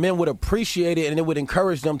 then men would appreciate it and it would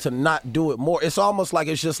encourage them to not do it more. It's almost like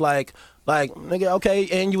it's just like nigga, okay,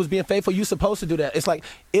 and you was being faithful, you supposed to do that. It's like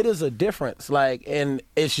it is a difference, like, and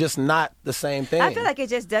it's just not the same thing. I feel like it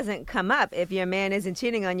just doesn't come up. If your man isn't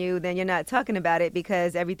cheating on you, then you're not talking about it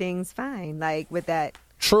because everything's fine. Like with that.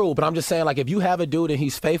 True, but I'm just saying, like, if you have a dude and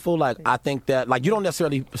he's faithful, like, I think that, like, you don't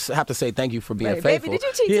necessarily have to say thank you for being faithful. Baby, did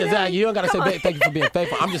you cheat yeah, today? exactly. You don't got to say thank you for being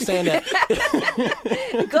faithful. I'm just saying that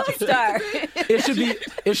Gold star.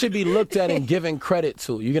 it should be looked at and given credit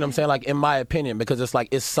to. You get what I'm saying? Like, in my opinion, because it's like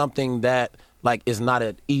it's something that like is not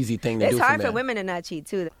an easy thing to do. It's hard for for women to not cheat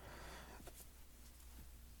too.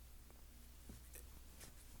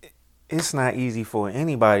 It's not easy for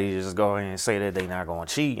anybody to just go ahead and say that they're not going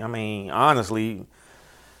to cheat. I mean, honestly,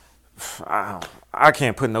 I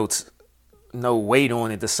can't put no weight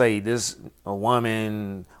on it to say this a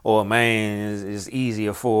woman or a man is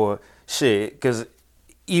easier for shit, because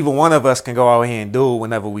either one of us can go out here and do it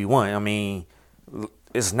whenever we want. I mean,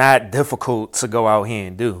 it's not difficult to go out here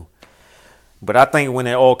and do. But I think when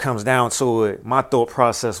it all comes down to it, my thought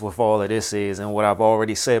process with all of this is, and what I've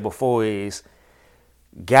already said before is,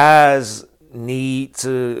 guys need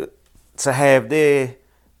to have their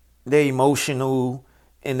emotional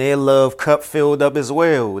and their love cup filled up as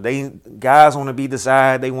well. Guys want to be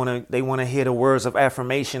desired. They want to hear the words of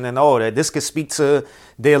affirmation and all that. This could speak to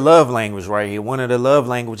their love language right here. One of the love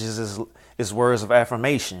languages is words of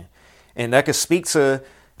affirmation, and that could speak to,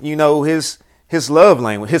 you know, his love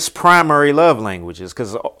language, his primary love languages,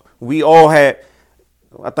 because we all have.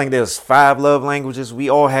 I think there's 5 love languages. We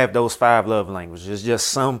all have those 5 love languages. Just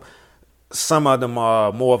some of them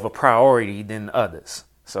are more of a priority than others.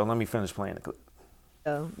 So let me finish playing the clip.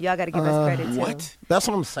 So y'all got to give us credit too. What? That's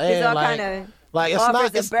what I'm saying. There's all like, kind of like it's offers not.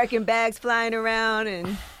 of It's, Birkin bags flying around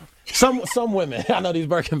and. some women, I know these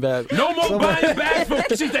Birkin bags. No more buying bags for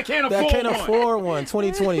bitches that can't afford one.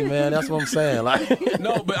 2020, man. That's what I'm saying. Like,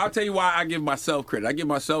 no, but I'll tell you why I give myself credit. I give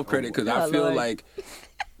myself credit because I feel like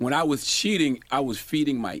when I was cheating, I was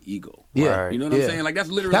feeding my ego. Yeah, you know what I'm saying? Like that's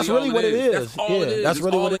literally really what it is. That's all it is. That's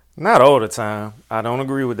really what it is. Not all the time. I don't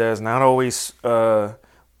agree with that. It's not always.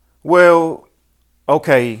 Well,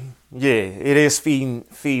 okay, yeah, it is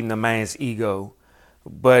feeding the man's ego,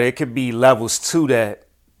 but it could be levels to that,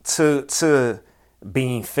 to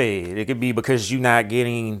being fed. It could be because you're not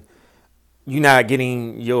getting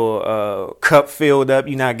your cup filled up.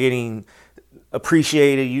 You're not getting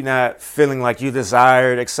appreciated, you're not feeling like you're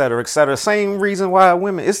desired, et cetera, et cetera. Same reason why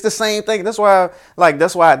women, it's the same thing. That's why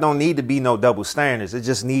it don't need to be no double standards. It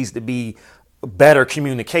just needs to be better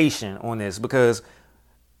communication on this, because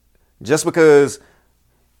just because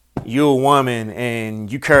you're a woman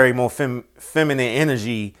and you carry more feminine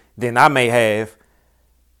energy than I may have,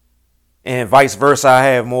 and vice versa, I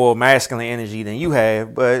have more masculine energy than you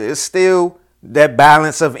have, but it's still that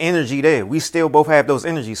balance of energy there. We still both have those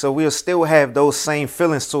energies, so we'll still have those same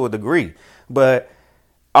feelings to a degree. But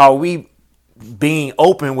are we being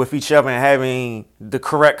open with each other and having the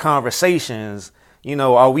correct conversations?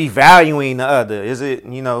 Are we valuing the other? Is it,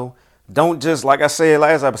 don't just, like I said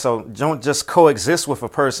last episode, don't just coexist with a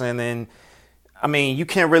person. And I mean, you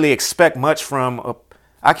can't really expect much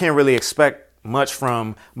I can't really expect much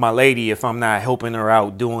from my lady if I'm not helping her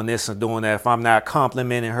out doing this and doing that, if I'm not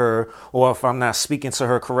complimenting her, or if I'm not speaking to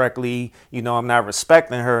her correctly, I'm not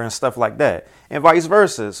respecting her and stuff like that, and vice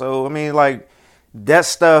versa. So I mean, like, that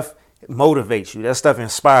stuff motivates you, that stuff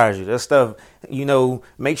inspires you, that stuff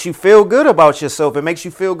makes you feel good about yourself, it makes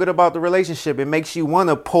you feel good about the relationship, it makes you want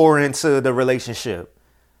to pour into the relationship.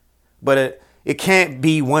 But it can't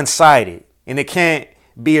be one-sided, and it can't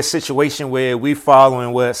be a situation where we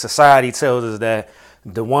following what society tells us, that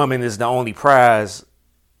the woman is the only prize.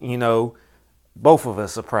 Both of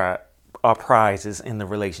us are prizes in the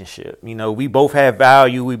relationship. We both have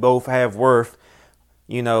value, we both have worth,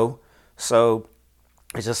 so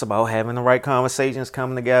it's just about having the right conversations,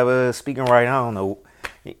 coming together, speaking right. I don't know,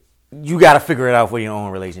 you got to figure it out for your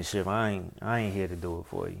own relationship. I ain't here to do it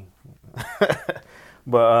for you.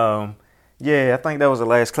 But yeah, I think that was the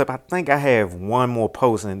last clip. I think I have one more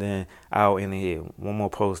post, and then I'll end here. One more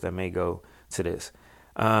post that may go to this.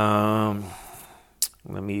 Let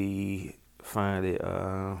me find it.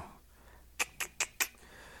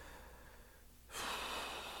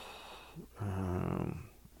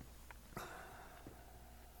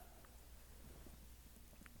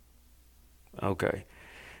 Okay.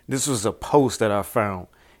 This was a post that I found,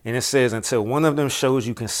 and it says, until one of them shows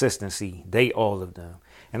you consistency, date all of them.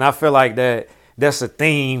 And I feel like that's a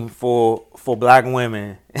theme for black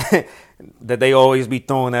women that they always be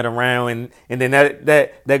throwing that around, and then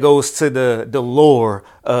that goes to the lore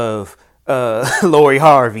of Lori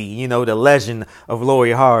Harvey, the legend of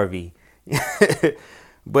Lori Harvey.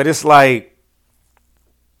 But it's like,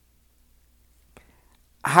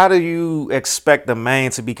 how do you expect a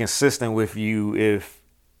man to be consistent with you if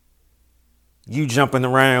you jumping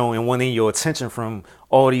around and wanting your attention from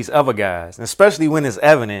all these other guys, and especially when it's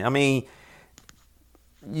evident? I mean,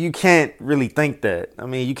 you can't really think that.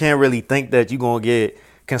 You can't really think that you're going to get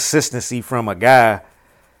consistency from a guy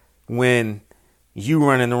when you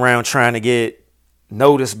running around trying to get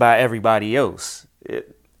noticed by everybody else.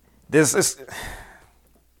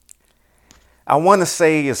 I want to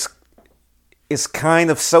say it's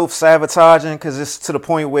kind of self-sabotaging, because it's to the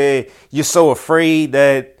point where you're so afraid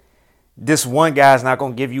that this one guy's not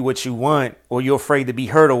going to give you what you want, or you're afraid to be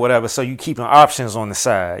hurt or whatever, so you keeping options on the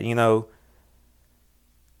side,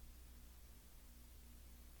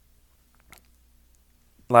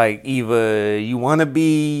 Like, either you want to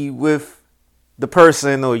be with the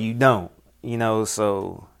person or you don't,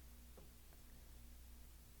 so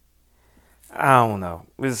I don't know.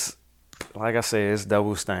 It's, like I said, it's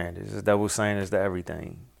double standards. It's double standards to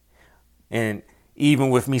everything. And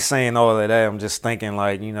even with me saying all of that, I'm just thinking,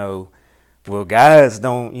 like, well, guys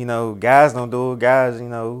don't do it. Guys,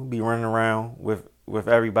 be running around with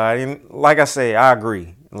everybody. And like I said, I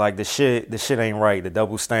agree. Like, the shit ain't right. The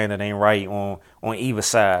double standard ain't right on either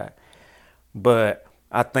side. But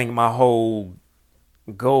I think my whole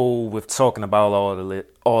goal with talking about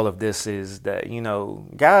all of this is that,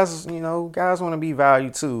 guys want to be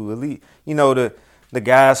valued too. At least, the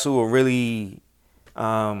guys who are really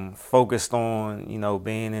focused on,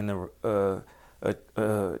 being in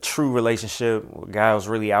a true relationship, guys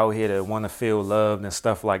really out here that want to feel loved and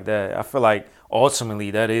stuff like that. I feel like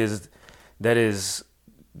ultimately that is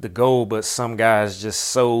the goal, but some guys just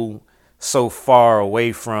so far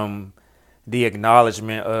away from the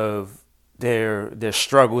acknowledgement of their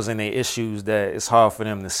struggles and their issues that it's hard for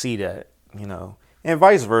them to see that, and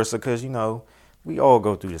vice versa, because we all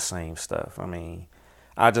go through the same stuff.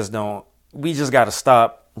 We just got to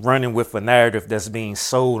stop running with a narrative that's being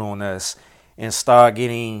sold on us and start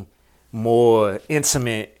getting more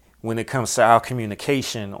intimate when it comes to our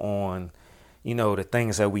communication on, the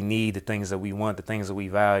things that we need, the things that we want, the things that we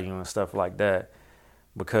value and stuff like that,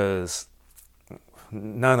 because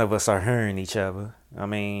none of us are hearing each other.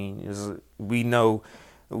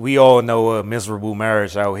 We all know a miserable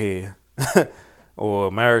marriage out here or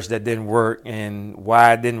a marriage that didn't work and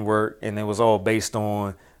why it didn't work, and it was all based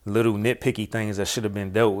on little nitpicky things that should have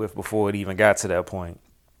been dealt with before it even got to that point.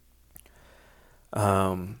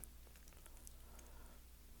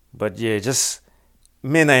 But yeah, just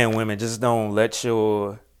men and women, just don't let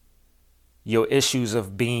your issues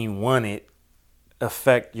of being wanted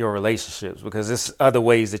affect your relationships, because there's other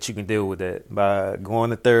ways that you can deal with that by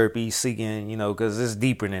going to therapy, seeking, because it's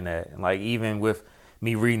deeper than that. Like even with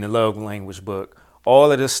me reading the love language book,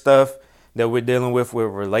 all of this stuff that we're dealing with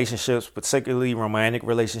relationships, particularly romantic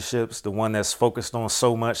relationships, the one that's focused on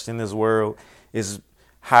so much in this world, is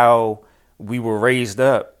how we were raised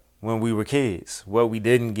up when we were kids, what we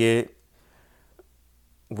didn't get,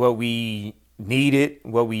 what we needed,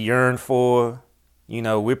 what we yearned for.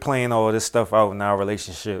 We're playing all this stuff out in our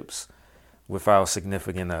relationships with our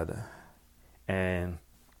significant other. And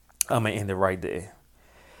I'm going to end it right there.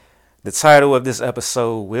 The title of this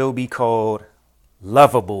episode will be called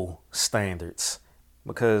Lovable Standards,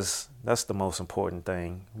 because that's the most important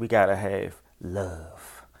thing. We got to have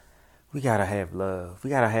love. We got to have love. We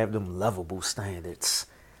got to have them lovable standards.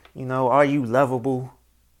 Are you lovable?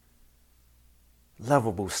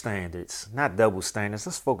 Lovable standards, not double standards.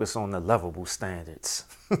 Let's focus on the lovable standards.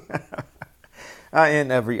 I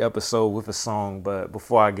end every episode with a song, but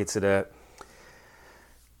before I get to that,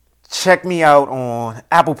 check me out on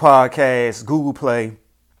Apple Podcasts, Google Play,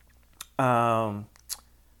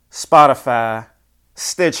 Spotify,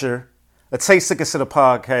 Stitcher, A Taste to Consider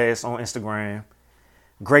Podcast on Instagram,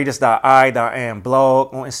 greatest.i.am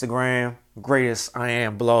blog on Instagram,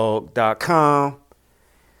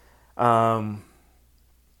 greatestiamblog.com.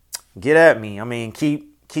 Get at me.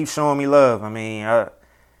 Keep showing me love.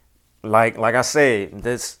 Like I said,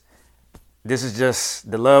 this is just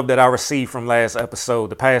the love that I received from last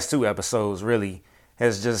episode. The past 2 episodes really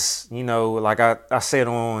has just, like I said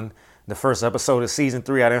on the first episode of season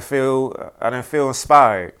 3, I didn't feel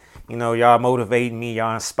inspired. Y'all motivating me,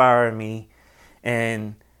 y'all inspiring me.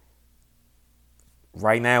 And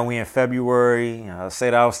right now we in February. I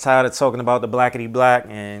said I was tired of talking about the blackity black,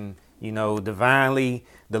 and divinely,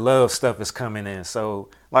 the love stuff is coming in. So,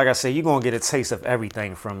 like I said, you're going to get a taste of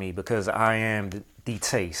everything from me, because I am the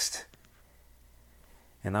taste.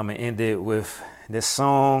 And I'm going to end it with this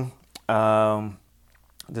song.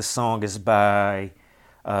 This song is by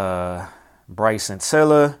Bryson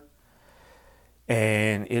Tiller,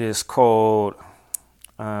 and it is called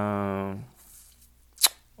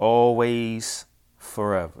Always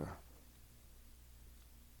Forever.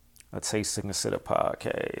 A Taste to Consider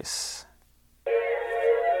Podcast.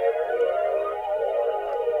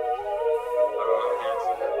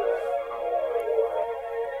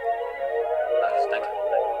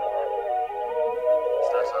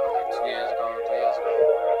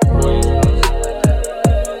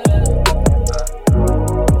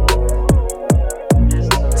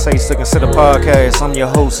 Taste to Consider Podcast. I'm your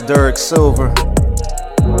host, Derek Silver.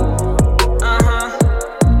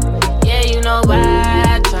 Yeah, you know why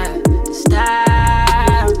I tried to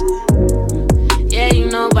stop. Yeah, you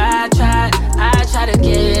know why I tried to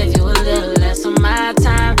give you a little less of my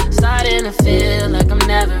time. Starting to feel like I'm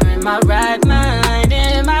never in my right mind.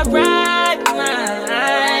 In my right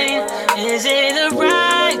mind. Is it the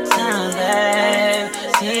right time, babe?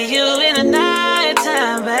 See you in the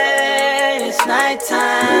nighttime, babe. It's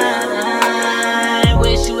nighttime.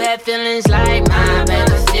 Wish you had feelings like mine,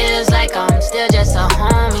 baby. Feels like I'm still just a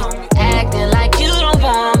homie, acting like you don't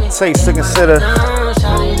want me. Taste to Consider. No,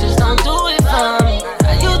 shawty, just don't do it for me.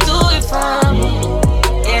 You do it for me.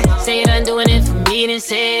 Yeah, say you done doing it for me, then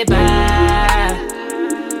say bye.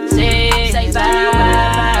 Say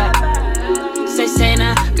bye. Say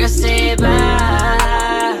nah, girl, say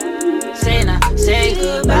bye. Say nah, say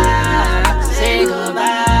goodbye. Say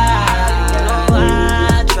goodbye.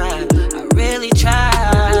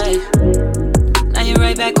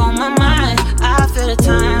 Back on my mind, I feel the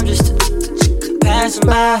time just passing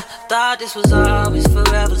by. Thought this was always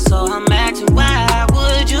forever, so I'm acting. Why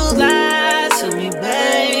would you lie to me,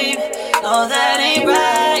 babe? No, that ain't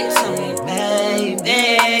right to me,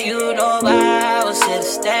 baby. You know I was here to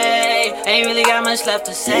stay. Ain't really got much left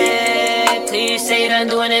to say. Please say you done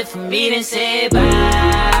doing it for me, then say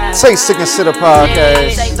bye. Taste to Consider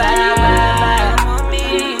Podcast. Say bye.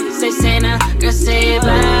 Say nah, girl, say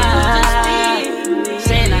bye.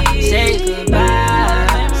 Say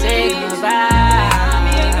goodbye, say goodbye.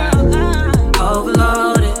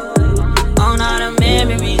 Overloaded on all the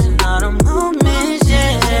memories and all the moments,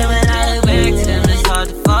 yeah. When I look back to them, it's hard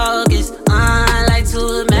to focus. I like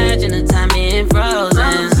to imagine the time being frozen.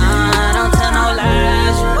 Don't tell no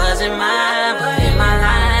lies, you wasn't mine, but in my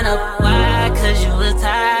lineup. Why? 'Cause you was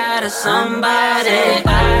tired of somebody said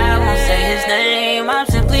I won't say his name. I'm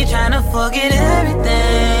simply trying to forget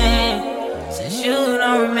everything. Since you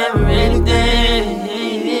don't remember anything.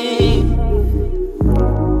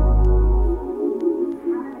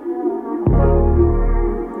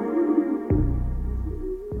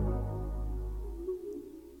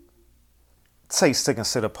 Taste to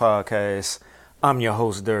Consider podcast. I'm your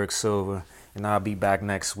host, Derek Silver, and I'll be back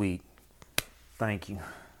next week. Thank you.